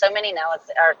have so many now. It's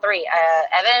our 3.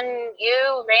 Evan,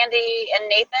 you, Randy, and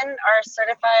Nathan are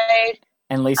certified.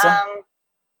 And Lisa.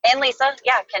 And Lisa,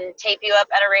 can tape you up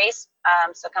at a race.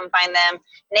 So come find them.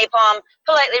 Napalm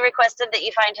politely requested that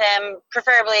you find him,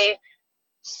 preferably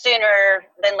sooner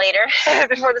than later,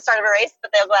 before the start of a race,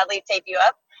 but they'll gladly tape you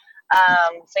up.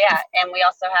 And we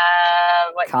also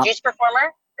have Juice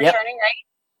Performer returning, right?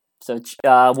 So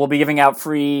we'll be giving out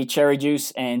free cherry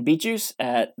juice and beet juice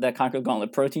at the Conquer the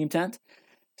Gauntlet Pro Team tent.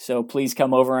 So please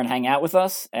come over and hang out with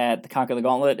us at the Conquer the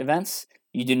Gauntlet events.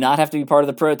 You do not have to be part of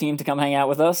the pro team to come hang out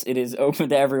with us. It is open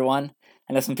to everyone.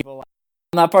 And there's some people like,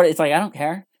 I'm not part of it. It's like, I don't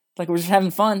care. It's like, we're just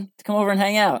having fun to come over and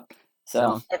hang out.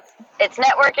 So it's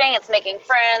networking. It's making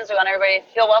friends. We want everybody to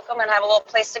feel welcome and have a little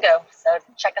place to go. So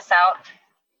check us out.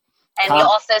 And you'll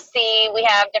also see we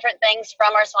have different things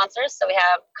from our sponsors. So we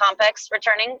have Compex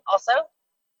returning also.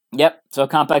 Yep. So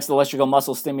Compex electrical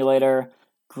muscle stimulator,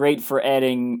 great for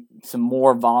adding some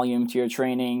more volume to your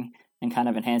training and kind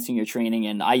of enhancing your training.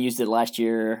 And I used it last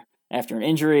year after an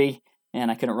injury,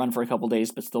 and I couldn't run for a couple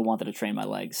days, but still wanted to train my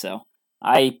legs. So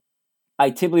I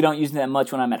typically don't use it that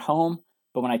much when I'm at home,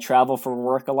 but when I travel for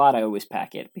work a lot, I always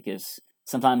pack it because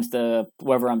sometimes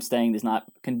wherever I'm staying is not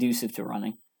conducive to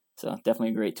running. So definitely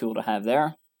a great tool to have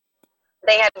there.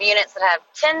 They have units that have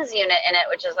TENS unit in it,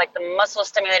 which is like the muscle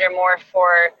stimulator more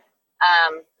for,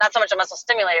 not so much a muscle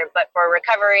stimulator, but for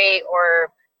recovery or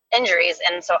injuries.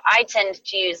 And so I tend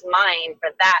to use mine for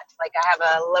that. Like I have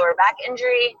a lower back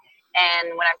injury, and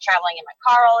when I'm traveling in my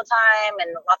car all the time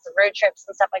and lots of road trips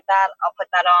and stuff like that, I'll put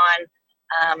that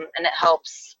on, and it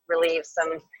helps relieve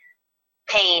some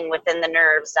pain within the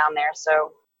nerves down there.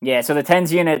 So Yeah, so the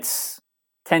TENS units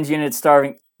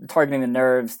targeting the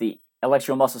nerves. The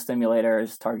electrical muscle stimulator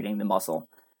is targeting the muscle,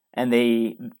 and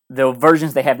the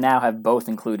versions they have now have both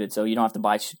included, so you don't have to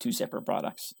buy two separate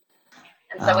products.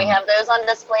 And so we have those on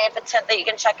display at the tent that you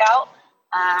can check out.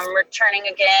 Returning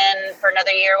again for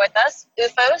another year with us,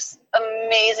 UFOS,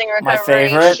 amazing My recovery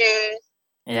favorite. shoes.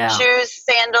 Yeah. Shoes,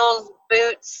 sandals,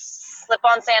 boots,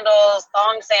 slip-on sandals,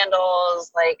 thong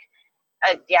sandals.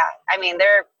 Yeah, I mean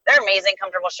they're amazing,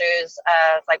 comfortable shoes.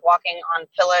 Like walking on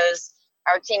pillows.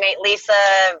 Our teammate Lisa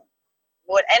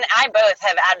and I both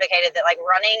have advocated that, like,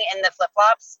 running in the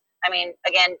flip-flops. I mean,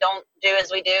 again, don't do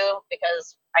as we do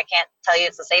because I can't tell you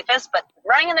it's the safest, but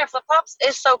running in their flip-flops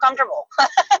is so comfortable.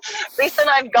 Lisa and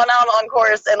I have gone out on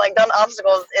course and like done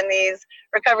obstacles in these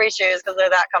recovery shoes because they're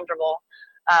that comfortable.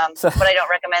 But I don't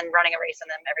recommend running a race in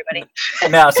them, everybody.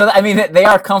 No, so I mean they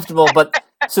are comfortable, but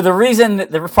so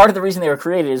part of the reason they were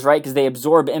created is right because they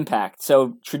absorb impact.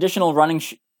 So traditional running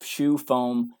shoe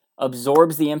foam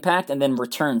absorbs the impact and then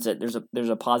returns it. There's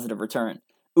a positive return.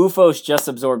 UFOS just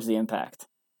absorbs the impact,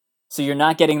 so you're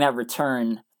not getting that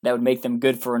return that would make them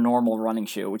good for a normal running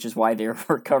shoe, which is why they're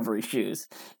recovery shoes.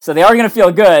 So they are going to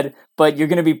feel good, but you're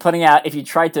going to be putting out, if you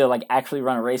tried to like actually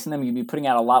run a race in them, you'd be putting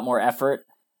out a lot more effort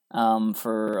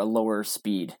for a lower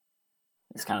speed.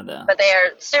 It's kind of But they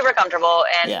are super comfortable,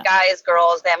 and guys,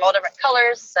 girls, they have all different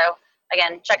colors. So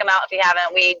again, check them out if you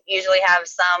haven't. We usually have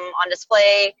some on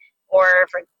display or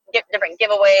for different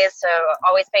giveaways. So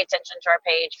always pay attention to our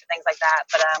page for things like that.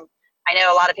 But I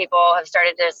know a lot of people have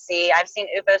started to see. I've seen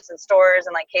UFOS in stores,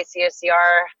 and like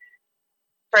KCOCR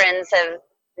friends have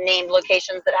named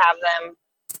locations that have them.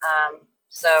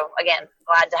 So again,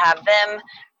 glad to have them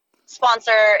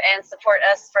sponsor and support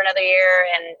us for another year,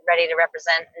 and ready to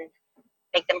represent and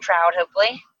make them proud,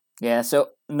 hopefully. Yeah, so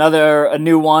a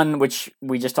new one, which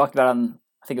we just talked about on,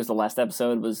 I think it was the last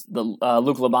episode, was the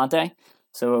Luke Labonte.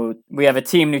 So we have a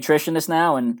team nutritionist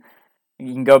now, and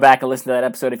you can go back and listen to that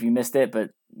episode if you missed it.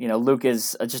 But, Luke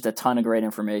is just a ton of great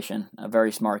information, a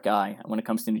very smart guy when it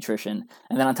comes to nutrition.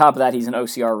 And then on top of that, he's an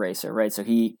OCR racer, right? So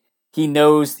he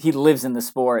knows, he lives in the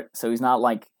sport, so he's not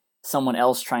like someone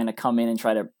else trying to come in and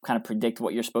try to kind of predict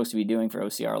what you're supposed to be doing for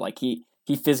OCR. Like he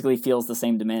physically feels the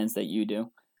same demands that you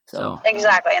do. So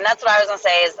exactly, and that's what I was gonna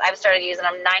say is I've started using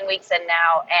them 9 weeks in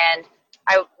now, and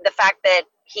the fact that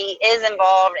he is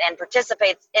involved and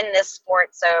participates in this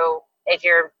sport. So if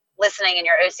you're listening and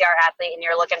you're an OCR athlete and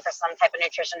you're looking for some type of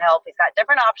nutrition help, he's got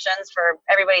different options for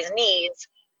everybody's needs.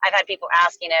 I've had people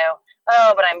ask,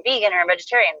 oh, but I'm vegan or I'm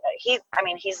vegetarian.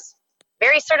 He's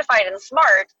very certified and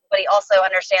smart, but he also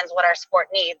understands what our sport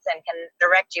needs and can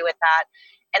direct you with that.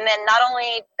 And then not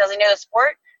only does he know the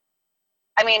sport,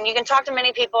 I mean, you can talk to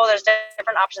many people. There's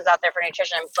different options out there for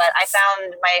nutrition, but I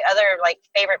found my other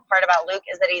favorite part about Luke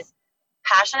is that he's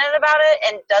passionate about it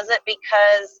and does it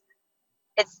because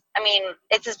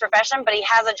it's his profession, but he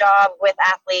has a job with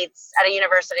athletes at a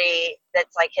university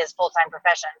that's like his full-time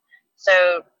profession.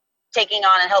 So taking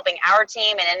on and helping our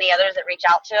team and any others that reach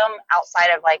out to him outside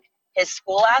of his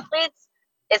school athletes,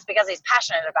 it's because he's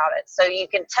passionate about it. So you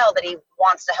can tell that he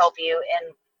wants to help you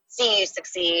and see you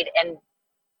succeed and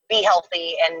be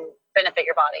healthy and benefit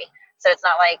your body. So it's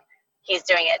not like he's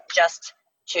doing it just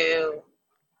to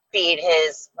feed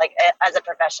his as a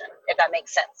profession, if that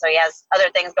makes sense. So he has other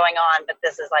things going on, but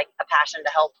this is a passion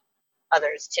to help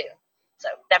others too. So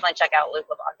definitely check out Luke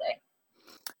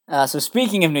Labonte. So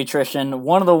speaking of nutrition,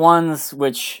 one of the ones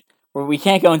where we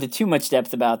can't go into too much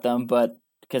depth about them, but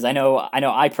because I know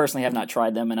I personally have not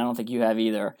tried them, and I don't think you have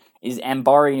either, is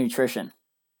Ambari Nutrition.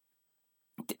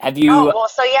 Have you? Oh, well,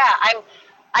 so yeah,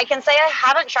 I can say I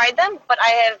haven't tried them, but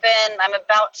I'm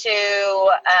about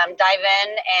to dive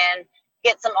in and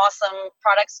get some awesome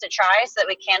products to try so that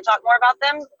we can talk more about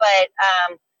them. But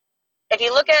if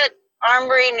you look at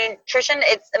Armory Nutrition,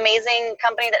 it's an amazing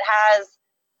company that has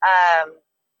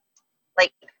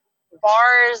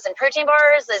bars and protein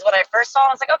bars is what I first saw.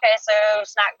 I was like, okay, so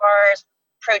snack bars,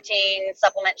 protein,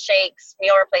 supplement shakes,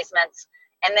 meal replacements.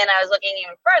 And then I was looking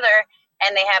even further,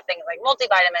 and they have things like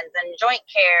multivitamins and joint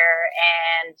care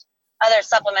and other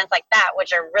supplements like that,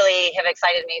 which really have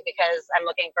excited me because I'm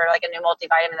looking for a new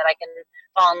multivitamin that I can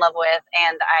fall in love with.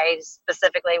 And I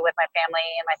specifically, with my family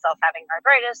and myself having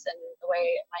arthritis and the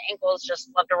way my ankles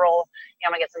just love to roll,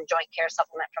 I'm gonna get some joint care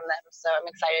supplement from them. So I'm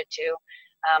excited to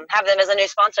have them as a new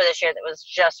sponsor this year that was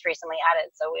just recently added.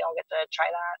 So we all get to try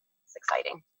that. It's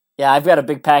exciting. Yeah, I've got a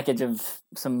big package of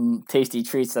some tasty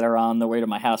treats that are on the way to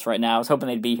my house right now. I was hoping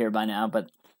they'd be here by now, but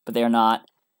they are not.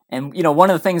 And, one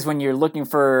of the things when you're looking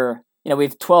for, we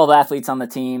have 12 athletes on the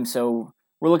team, so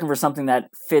we're looking for something that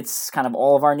fits kind of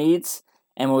all of our needs.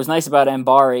 And what was nice about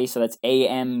Ambari, so that's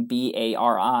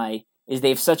Ambari, is they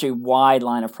have such a wide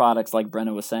line of products, like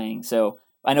Brenna was saying. So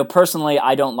I know personally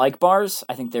I don't like bars.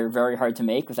 I think they're very hard to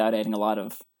make without adding a lot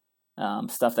of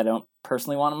stuff that I don't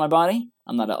personally want in my body.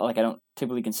 I don't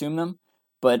typically consume them,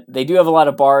 but they do have a lot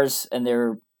of bars, and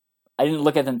I didn't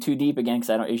look at them too deep again because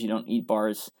I usually don't eat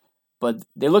bars, but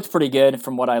they looked pretty good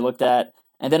from what I looked at.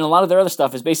 And then a lot of their other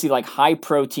stuff is basically like high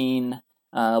protein,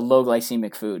 low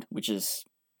glycemic food, which is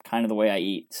kind of the way I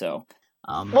eat. So,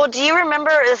 well, do you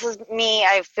remember? This is me.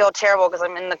 I feel terrible because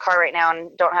I'm in the car right now and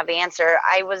don't have the answer.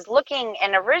 I was looking,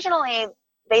 and originally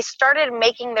they started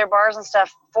making their bars and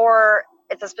stuff for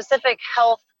it's a specific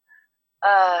health.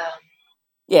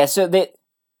 Yeah, so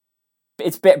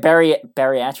it's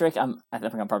bariatric. I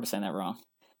think I'm probably saying that wrong.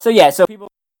 So yeah, so people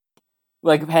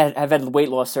like have had weight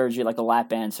loss surgery, like a lap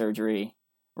band surgery,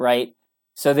 right?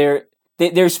 So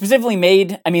they're specifically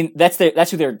made. I mean, that's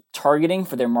who they're targeting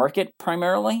for their market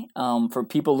primarily, for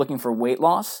people looking for weight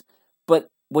loss. But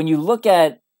when you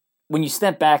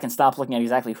step back and stop looking at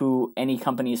exactly who any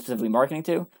company is specifically marketing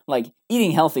to, like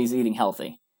eating healthy is eating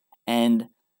healthy, and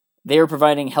they are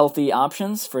providing healthy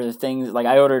options for the things. Like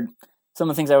I ordered some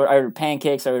of the things I ordered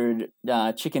pancakes. I ordered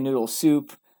chicken noodle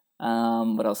soup.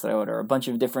 What else did I order?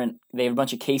 They have a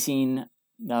bunch of casein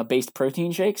based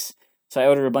protein shakes. So I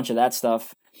ordered a bunch of that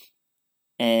stuff.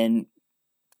 And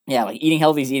yeah, like eating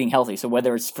healthy is eating healthy. So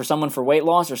whether it's for someone for weight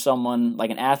loss or someone like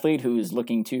an athlete who is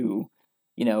looking to,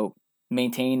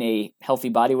 maintain a healthy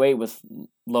body weight with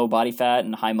low body fat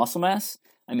and high muscle mass,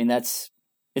 I mean, it's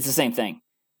the same thing.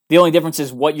 The only difference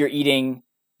is what you're eating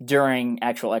during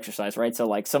actual exercise, right? So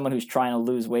like someone who's trying to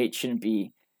lose weight shouldn't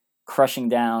be crushing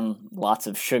down lots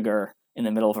of sugar in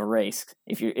the middle of a race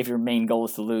if your main goal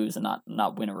is to lose and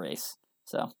not win a race.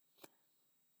 So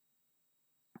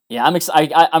yeah,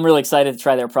 I'm really excited to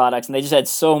try their products, and they just had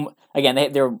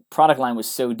their product line was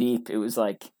so deep, it was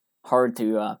like hard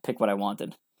to pick what I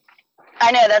wanted.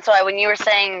 I know, that's why when you were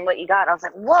saying what you got, I was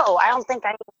like, whoa, I don't think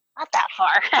I got that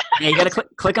far. Yeah, you got to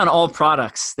click on all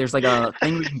products. There's like a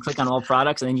thing where you can click on all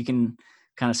products, and then you can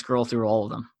kind of scroll through all of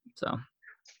them. So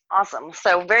awesome.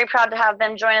 So very proud to have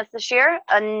them join us this year.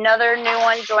 Another new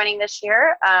one joining this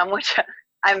year, which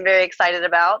I'm very excited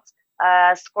about.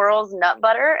 Squirrel's nut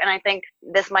butter, and I think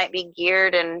this might be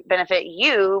geared and benefit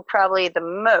you probably the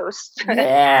most.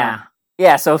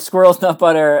 Yeah. So Squirrel's nut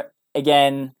butter,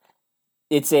 again,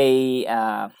 it's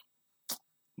a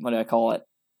what do I call it?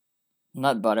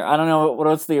 Nut butter. I don't know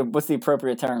what's the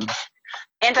appropriate term.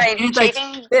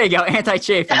 Anti-chafing. There you go,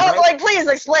 anti-chafing. I was like, please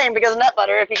explain, because nut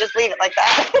butter, if you just leave it like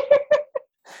that.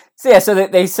 So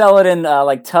they sell it in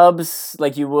like tubs,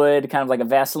 like you would kind of like a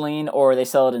Vaseline, or they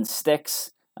sell it in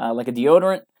sticks, like a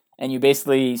deodorant, and you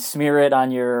basically smear it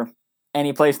on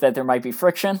any place that there might be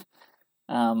friction.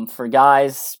 For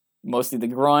guys, mostly the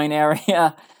groin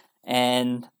area,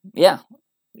 and yeah,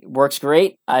 it works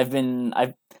great.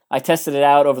 I tested it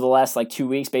out over the last like 2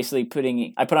 weeks,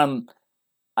 basically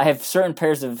I have certain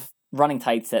pairs of running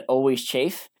tights that always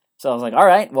chafe. So I was like, all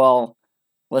right, well,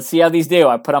 let's see how these do.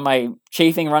 I put on my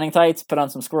chafing running tights, put on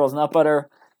some Squirrel's nut butter,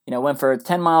 went for a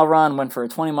 10-mile run, went for a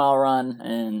 20-mile run,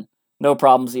 and no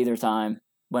problems either time.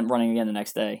 Went running again the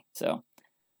next day. So.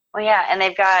 Well, yeah, and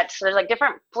there's like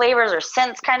different flavors or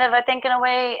scents kind of, I think, in a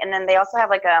way. And then they also have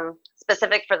like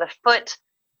specific for the foot,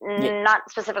 not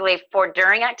specifically for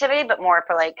during activity, but more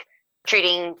for like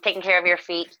taking care of your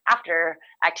feet after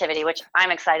activity, which I'm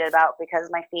excited about because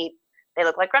my feet, they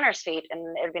look like runner's feet,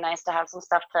 and it'd be nice to have some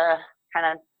stuff to kind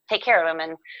of take care of them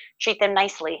and treat them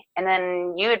nicely. And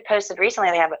then you had posted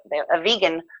recently they have a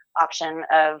vegan option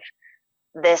of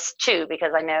this too,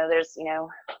 because I know there's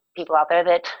people out there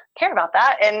that care about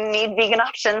that and need vegan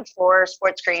options for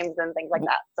sports creams and things like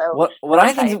that. So what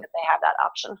I think that they have that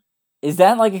option. Is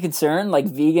that like a concern? Like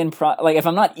vegan like if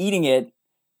I'm not eating it,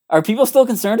 are people still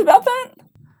concerned about that?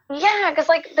 Yeah, because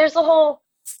like there's the whole,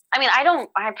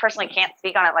 I personally can't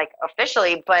speak on it like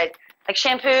officially, but like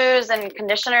shampoos and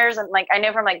conditioners, and like I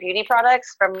know from like beauty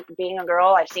products from being a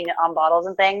girl, I've seen it on bottles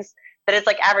and things that it's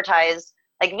like advertised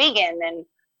like vegan and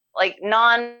like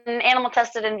non-animal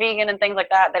tested and vegan and things like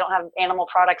that. They don't have animal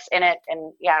products in it,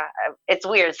 and yeah, it's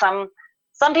weird. Some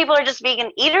people are just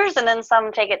vegan eaters, and then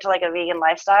some take it to like a vegan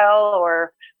lifestyle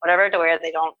or whatever, to where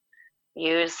they don't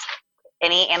use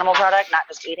any animal product, not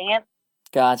just eating it.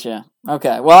 Gotcha.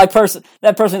 Okay. Well,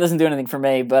 that personally doesn't do anything for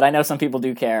me, but I know some people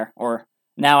do care, or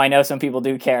now I know some people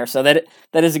do care, so that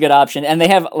is a good option. And they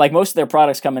have like most of their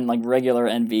products come in like regular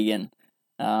and vegan.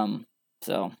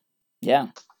 So yeah,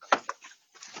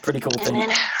 pretty cool thing.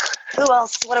 And then who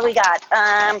else? What do we got?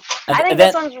 I think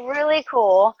this one's really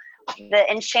cool.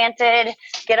 The Enchanted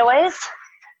Getaways.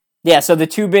 Yeah, so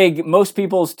most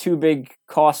people's two big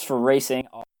costs for racing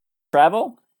are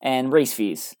travel and race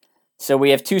fees. So we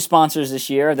have two sponsors this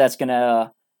year that's going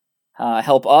to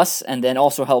help us and then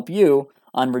also help you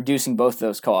on reducing both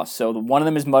those costs. So one of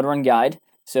them is Mud Run Guide.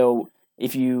 So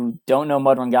if you don't know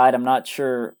Mud Run Guide, I'm not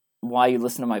sure why you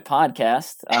listen to my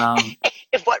podcast.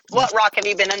 What rock have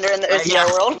you been under in the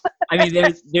OCR world? I mean,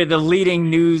 they're the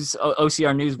leading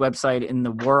OCR news website in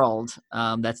the world.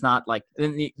 That's not like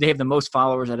they have the most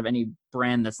followers out of any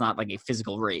brand that's not like a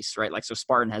physical race, right? Like so,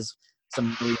 Spartan has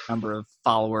some number of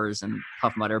followers and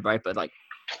Puff Mudder, right? But like,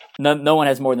 no one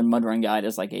has more than Mud Run Guide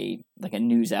as like a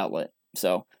news outlet.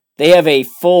 So they have a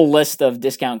full list of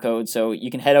discount codes. So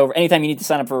you can head over anytime you need to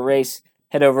sign up for a race.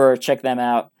 Head over, check them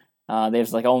out. They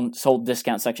have like own whole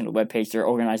discount section of the webpage. They're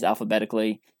organized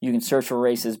alphabetically. You can search for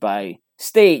races by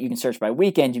state. You can search by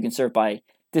weekend. You can search by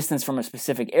distance from a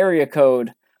specific area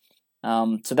code.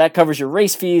 So that covers your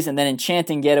race fees. And then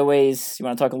Enchanting Getaways. You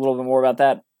want to talk a little bit more about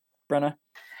that, Brenna?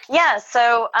 Yeah.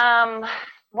 So I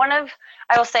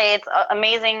will say it's an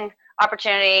amazing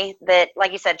opportunity that,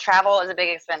 like you said, travel is a big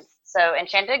expense. So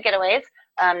Enchanted Getaways,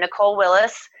 Nicole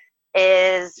Willis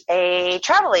is a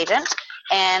travel agent,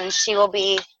 and she will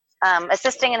be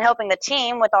assisting and helping the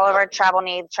team with all of our travel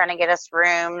needs, trying to get us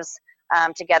rooms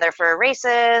together for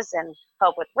races and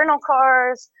help with rental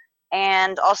cars.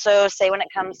 And also say when it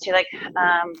comes to like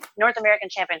North American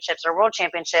championships or world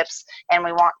championships, and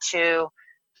we want to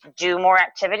do more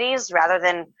activities rather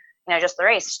than just the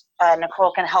race,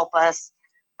 Nicole can help us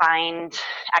find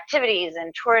activities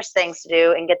and tourist things to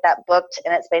do and get that booked.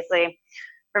 And it's basically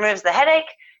removes the headache,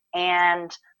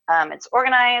 and it's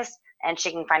organized, and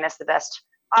she can find us the best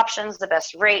options, the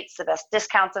best rates, the best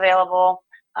discounts available.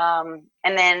 And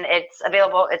then it's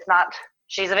available.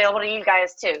 She's available to you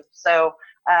guys too. So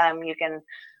you can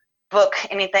book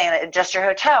anything, just your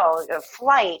hotel, your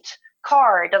flight,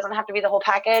 car. It doesn't have to be the whole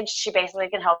package. She basically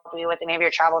can help you with any of your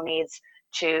travel needs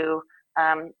to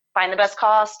find the best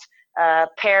cost,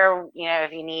 pair,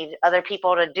 if you need other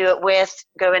people to do it with,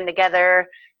 go in together,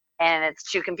 and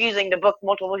it's too confusing to book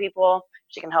multiple people.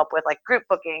 She can help with like group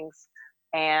bookings.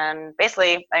 And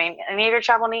basically, any of your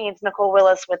travel needs, Nicole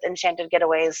Willis with Enchanted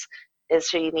Getaways is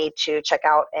who you need to check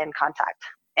out and contact.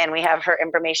 And we have her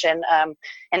information and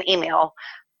email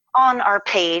on our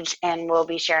page, and we'll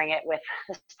be sharing it with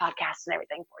this podcast and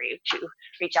everything for you to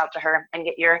reach out to her and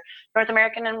get your North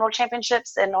American and World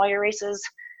Championships and all your races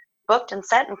booked and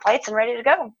set and flights and ready to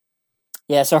go.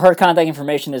 Yeah, so her contact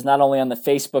information is not only on the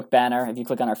Facebook banner, if you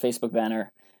click on our Facebook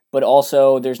banner, but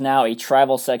also there's now a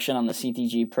travel section on the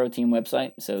CTG Pro Team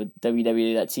website. So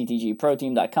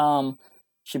www.ctgproteam.com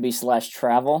should be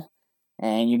 /travel.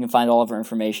 And you can find all of her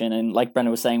information. And like Brenda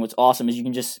was saying, what's awesome is you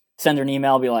can just send her an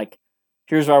email, be like,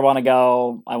 here's where I want to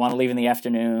go. I want to leave in the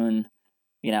afternoon,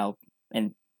 and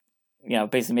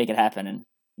basically make it happen. And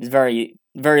it's very,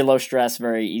 very low stress,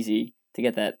 very easy to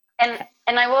get that.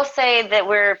 And I will say that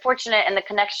we're fortunate in the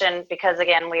connection because,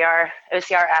 again, we are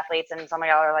OCR athletes, and some of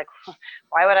y'all are like,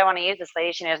 why would I want to use this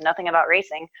lady? She knows nothing about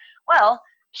racing. Well,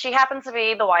 she happens to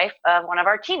be the wife of one of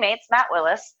our teammates, Matt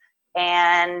Willis,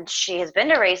 and she has been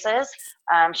to races.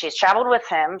 She's traveled with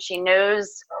him. She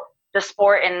knows the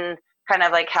sport and kind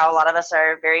of like how a lot of us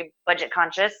are very budget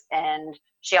conscious, and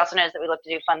she also knows that we look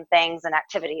to do fun things and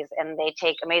activities, and they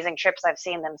take amazing trips. I've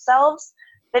seen themselves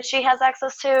that she has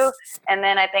access to. And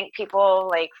then I think people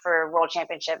like for world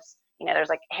championships, there's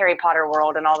like Harry Potter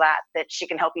world and all that she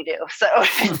can help you do. So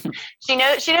she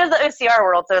knows the OCR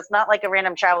world. So it's not like a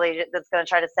random travel agent that's going to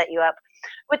try to set you up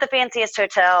with the fanciest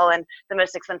hotel and the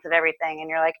most expensive everything. And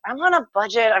you're like, I'm on a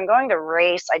budget. I'm going to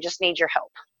race. I just need your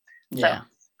help. Yeah. So,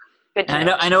 good to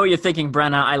know. I know what you're thinking,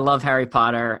 Brenna. I love Harry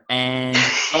Potter, and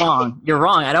you're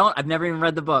wrong. I've never even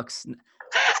read the books.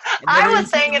 I was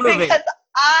saying it because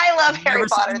I love Harry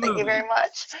Potter. Thank you very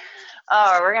much.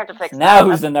 Oh, we're gonna have to fix that. Now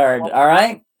who's the nerd? All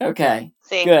right. Okay.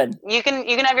 See, good. You can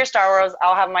have your Star Wars.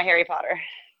 I'll have my Harry Potter.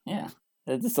 Yeah,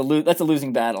 that's a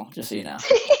losing battle. Just so you know.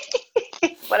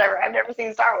 Whatever. I've never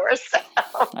seen Star Wars. So.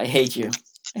 I hate you.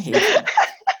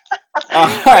 All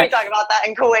right. We talk about that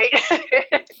in Kuwait.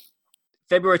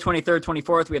 February 23rd,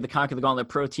 24th, we have the Conquer the Gauntlet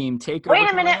Pro Team takeover. Wait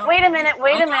a minute.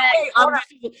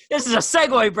 This is a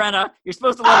segue, Brenna. You're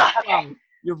supposed to let it go.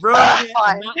 You're ruining it.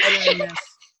 I'm not editing this.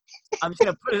 I'm just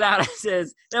going to put it out. It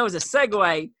says that was a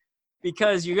segue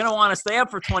because you're going to want to stay up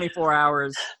for 24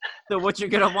 hours. So what you're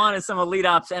going to want is some Elite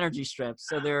Ops energy strips.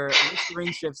 So they're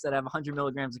Listerine strips that have 100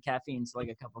 milligrams of caffeine, so like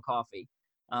a cup of coffee.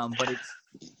 But it's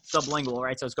sublingual,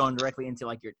 right? So it's going directly into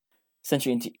like your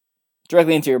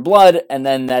directly into your blood, and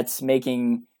then that's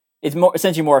making it's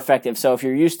essentially more effective. So if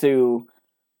you're used to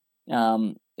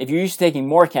if you're used to taking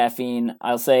more caffeine,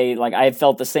 I'll say like I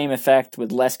felt the same effect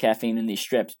with less caffeine in these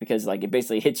strips because like it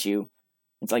basically hits you.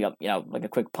 It's like a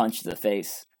quick punch to the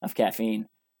face of caffeine,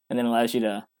 and then allows you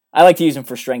to. I like to use them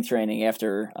for strength training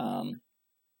after.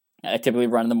 I typically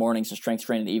run in the mornings and strength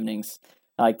train in the evenings.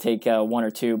 I like take 1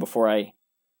 or 2 before I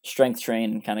strength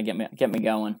train and kind of get me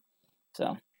going.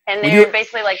 So. And they're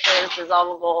basically like those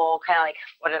dissolvable kind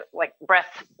of like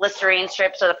breath Listerine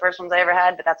strips are the first ones I ever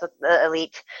had, but that's what the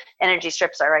Elite energy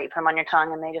strips are, right? You put them on your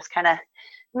tongue and they just kind of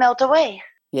melt away.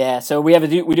 Yeah, so we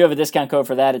do have a discount code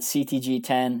for that. It's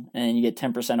CTG10, and you get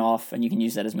 10% off, and you can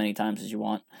use that as many times as you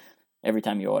want every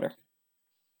time you order.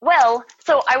 Well,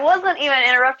 so I wasn't even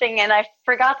interrupting, and I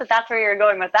forgot that that's where you were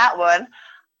going with that one.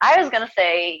 I was going to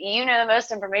say, you know the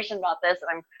most information about this, and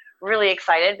I'm really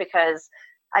excited because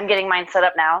I'm getting mine set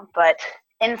up now, but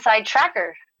Inside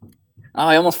Tracker. Oh,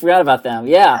 I almost forgot about them.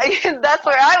 Yeah. That's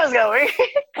where I was going.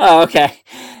 Oh, okay.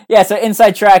 Yeah, so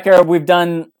Inside Tracker, we've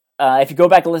done, if you go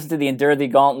back and listen to the Endure the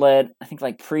Gauntlet, I think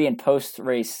like pre- and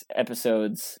post-race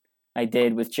episodes I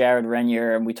did with Jared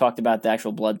Renier, and we talked about the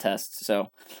actual blood tests. So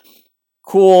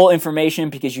cool information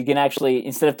because you can actually,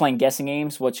 instead of playing guessing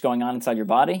games, what's going on inside your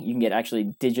body, you can get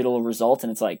actually digital results,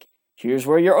 and it's like, here's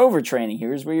where you're overtraining,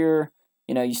 here's where you're,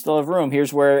 you still have room.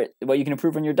 Here's what you can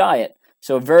improve on your diet.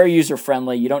 So very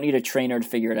user-friendly. You don't need a trainer to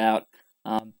figure it out.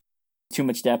 Too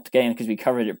much depth, again, because we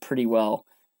covered it pretty well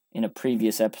in a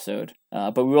previous episode.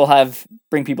 But we will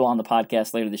bring people on the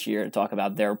podcast later this year to talk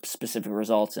about their specific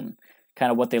results and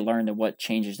kind of what they learned and what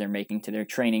changes they're making to their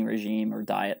training regime or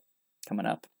diet coming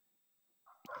up.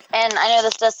 And I know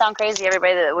this does sound crazy,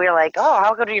 everybody, that we're like, oh,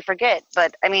 how could you forget?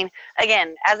 But, I mean,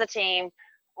 again, as a team,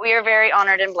 we are very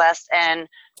honored and blessed, and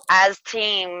as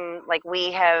team, like,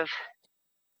 we have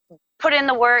put in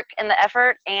the work and the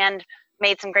effort and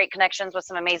made some great connections with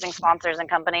some amazing sponsors and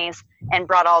companies and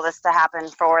brought all this to happen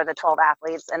for the 12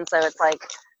 athletes. And so it's like,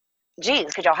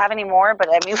 geez, could y'all have any more? But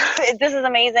I mean, this is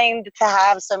amazing to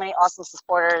have so many awesome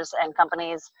supporters and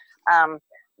companies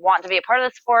want to be a part of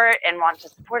the sport and want to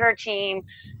support our team.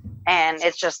 And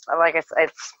it's just, like I said,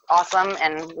 it's awesome,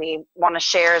 and we want to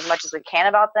share as much as we can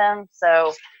about them.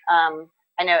 So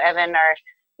I know Evan,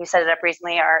 you set it up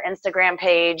recently, our Instagram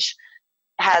page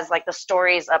has like the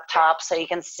stories up top, so you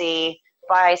can see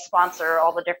by sponsor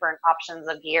all the different options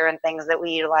of gear and things that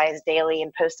we utilize daily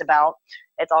and post about.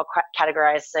 It's all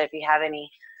categorized, so if you have any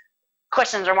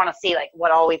questions or want to see like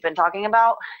what all we've been talking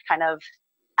about kind of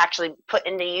actually put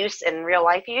into use in real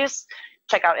life use,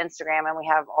 check out Instagram, and we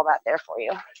have all that there for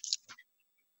you.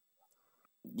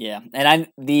 Yeah, and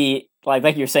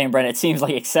like you're saying, Brent, it seems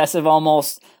like excessive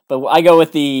almost, but I go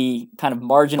with the kind of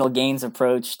marginal gains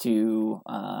approach to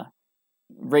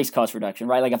race cost reduction,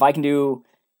 right? Like if I can do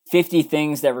 50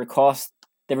 things that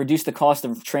reduce the cost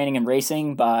of training and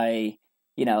racing by,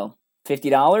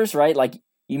 $50, right? Like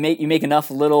you make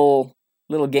enough little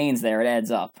gains there, it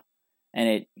adds up, and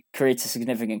it creates a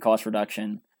significant cost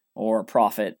reduction or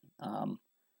profit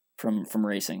from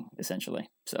racing, essentially.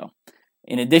 So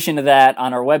in addition to that,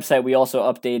 on our website, we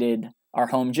also updated our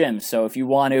home gyms. So if you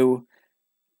want to,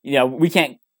 we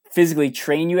can't physically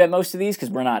train you at most of these because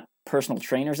we're not personal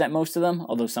trainers at most of them,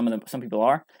 although some people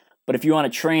are. But if you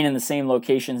want to train in the same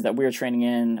locations that we're training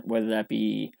in, whether that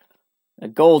be a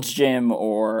Gold's gym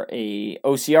or a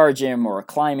OCR gym or a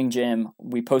climbing gym,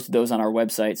 we posted those on our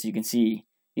website so you can see,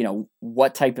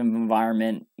 what type of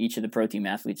environment each of the pro team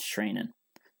athletes train in.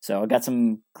 So I got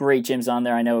some great gyms on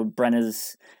there. I know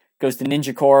Brenna's goes to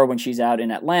Ninja Core when she's out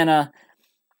in Atlanta.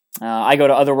 I go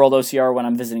to Otherworld OCR when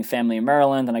I'm visiting family in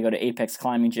Maryland, and I go to Apex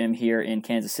Climbing Gym here in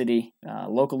Kansas City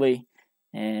locally.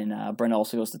 And Brenna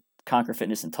also goes to Conquer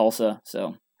Fitness in Tulsa.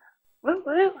 So, woo,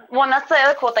 woo. Well, and that's the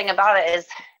other cool thing about it is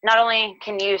not only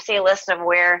can you see a list of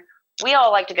where we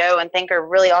all like to go and think are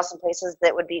really awesome places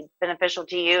that would be beneficial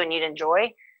to you and you'd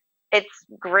enjoy, it's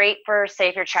great for, say,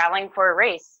 if you're traveling for a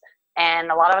race.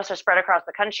 And a lot of us are spread across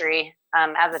the country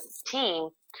as a team.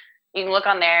 You can look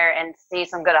on there and see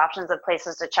some good options of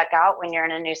places to check out when you're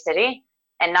in a new city,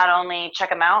 and not only check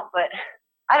them out, but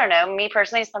I don't know, me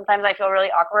personally, sometimes I feel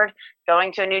really awkward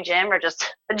going to a new gym or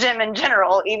just a gym in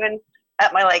general. Even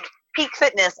at my like peak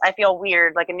fitness, I feel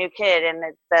weird, like a new kid, and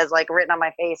it says like written on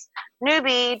my face,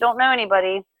 newbie, don't know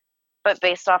anybody. But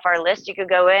based off our list, you could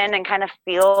go in and kind of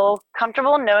feel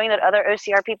comfortable knowing that other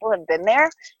OCR people have been there,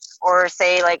 or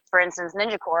say like, for instance,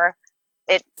 Ninja Core,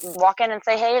 walk in and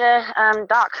say, hey to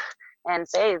Doc, and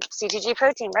say CTG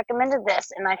Protein recommended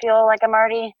this, and I feel like I'm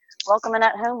already welcome and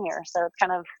at home here. So it's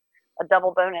kind of a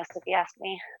double bonus if you ask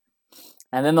me.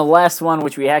 And then the last one,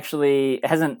 which we actually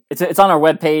it's on our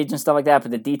webpage and stuff like that, but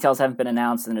the details haven't been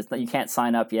announced, and you can't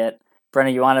sign up yet.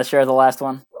 Brenna, you want to share the last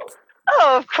one?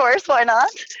 Oh, of course, why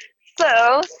not?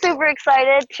 So, super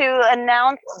excited to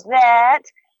announce that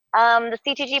the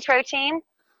CTG Pro team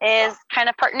is kind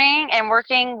of partnering and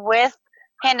working with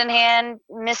hand in hand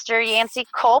Mr. Yancey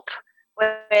Culp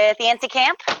with Yancey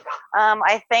Camp.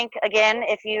 I think, again,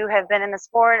 if you have been in the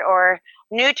sport or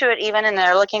new to it even and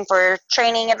they're looking for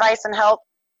training advice and help,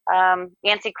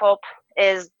 Yancey Culp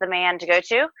is the man to go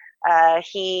to.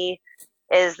 He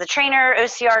is the trainer,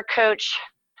 OCR coach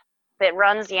that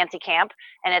runs Yancey Camp,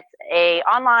 and it's a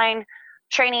online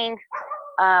training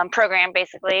program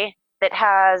basically that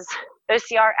has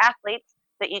OCR athletes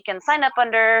that you can sign up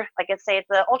under. Like, let's say it's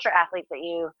an ultra athlete that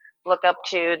you look up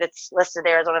to that's listed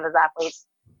there as one of his athletes.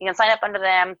 You can sign up under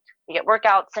them. You get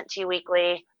workouts sent to you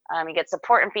weekly. You get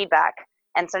support and feedback.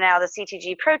 And so now the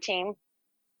CTG Pro team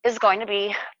is going to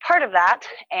be part of that.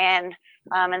 And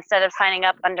instead of signing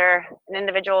up under an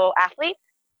individual athlete,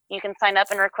 you can sign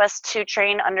up and request to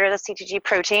train under the CTG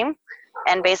Pro team.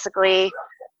 And basically,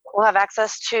 we'll have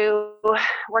access to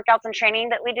workouts and training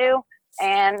that we do,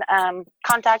 and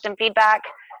contact and feedback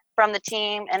from the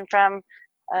team and from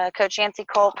Coach Yancey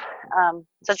Culp. So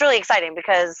it's really exciting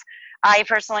because I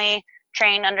personally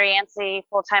train under Yancey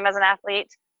full-time as an athlete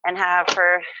and have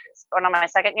for going on my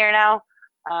second year now.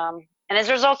 And his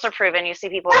results are proven. You see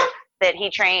people that he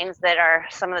trains that are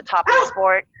some of the top in the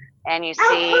sport, and you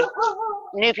see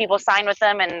new people sign with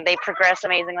them and they progress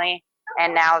amazingly.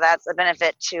 And now that's a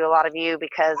benefit to a lot of you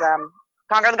because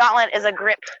Conquer the Gauntlet is a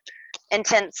grip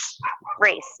intense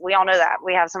race. We all know that.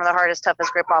 We have some of the hardest,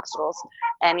 toughest grip obstacles,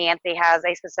 and Yancey has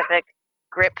a specific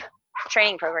grip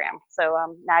training program.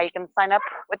 So now you can sign up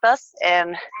with us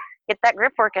and get that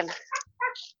grip working.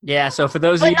 Yeah, so for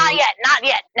those of you... Not yet,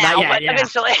 but yeah.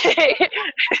 eventually.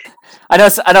 I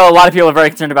know a lot of people are very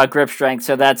concerned about grip strength,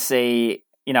 so that's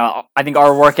I think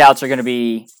our workouts are going to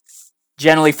be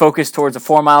generally focused towards a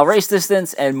 4-mile race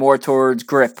distance and more towards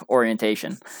grip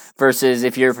orientation. Versus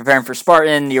if you're preparing for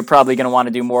Spartan, you're probably going to want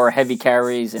to do more heavy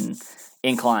carries and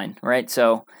incline, right?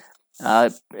 So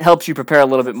it helps you prepare a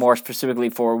little bit more specifically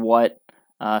for what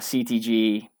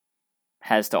CTG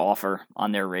has to offer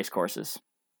on their race courses.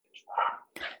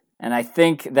 And I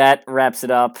think that wraps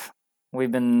it up.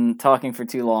 We've been talking for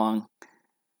too long.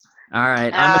 All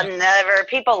right. Never.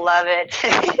 People love it.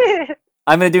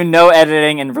 I'm going to do no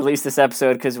editing and release this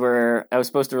episode because I was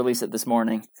supposed to release it this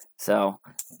morning. So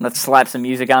let's slap some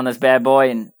music on this bad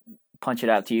boy and punch it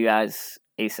out to you guys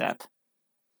ASAP.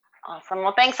 Awesome.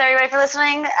 Well, thanks everybody for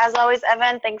listening. As always,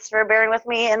 Evan, thanks for bearing with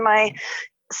me in my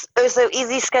so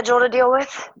easy schedule to deal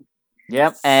with.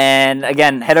 Yep. And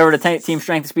again, head over to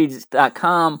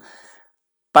teamstrengthandspeed.com.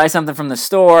 Buy something from the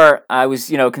store. I was,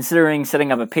 considering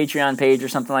setting up a Patreon page or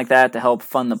something like that to help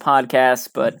fund the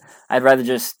podcast, but I'd rather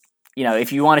just,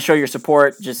 if you want to show your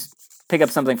support, just pick up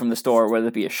something from the store, whether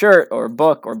it be a shirt or a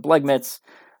book or Bleg mitts,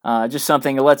 just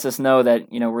something that lets us know that,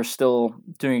 we're still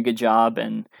doing a good job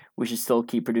and we should still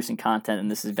keep producing content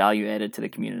and this is value added to the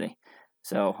community.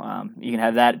 So you can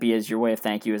have that be as your way of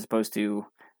thank you as opposed to,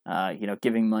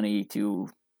 giving money to,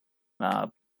 I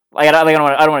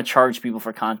don't want to charge people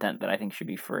for content that I think should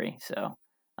be free. So,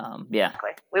 yeah.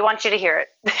 We want you to hear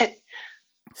it.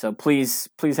 So please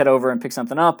head over and pick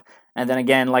something up. And then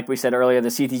again, like we said earlier, the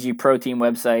CTG Pro Team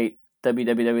website,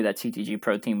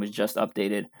 www.ctgproteam, was just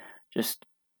updated. Just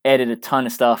added a ton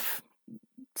of stuff,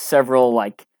 several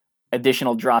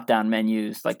additional drop-down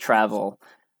menus like travel,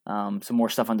 some more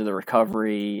stuff under the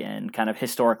recovery and kind of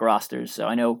historic rosters. So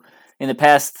I know in the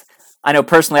past,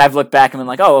 personally I've looked back and been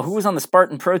like, oh, who was on the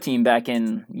Spartan Pro Team back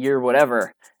in year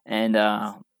whatever? And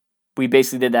we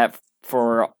basically did that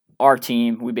for our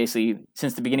team. We basically,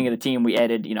 since the beginning of the team, we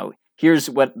added, here's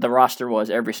what the roster was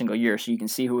every single year so you can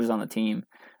see who was on the team.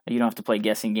 You don't have to play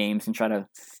guessing games and try to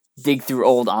dig through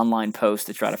old online posts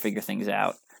to try to figure things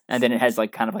out. And then it has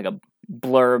kind of a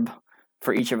blurb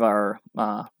for each of our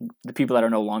the people that are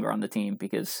no longer on the team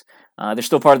because they're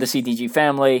still part of the CTG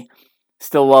family.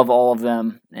 Still love all of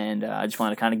them, and I just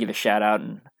want to kind of give a shout out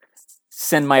and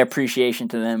send my appreciation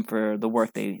to them for the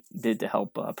work they did to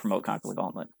help promote Conquer the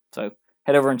Gauntlet. So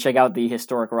head over and check out the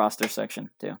historic roster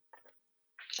section too.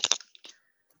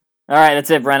 All right, that's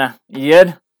it, Brenna. You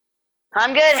good?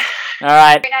 I'm good. All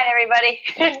right. Good night,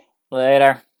 everybody.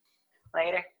 Later.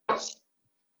 Later.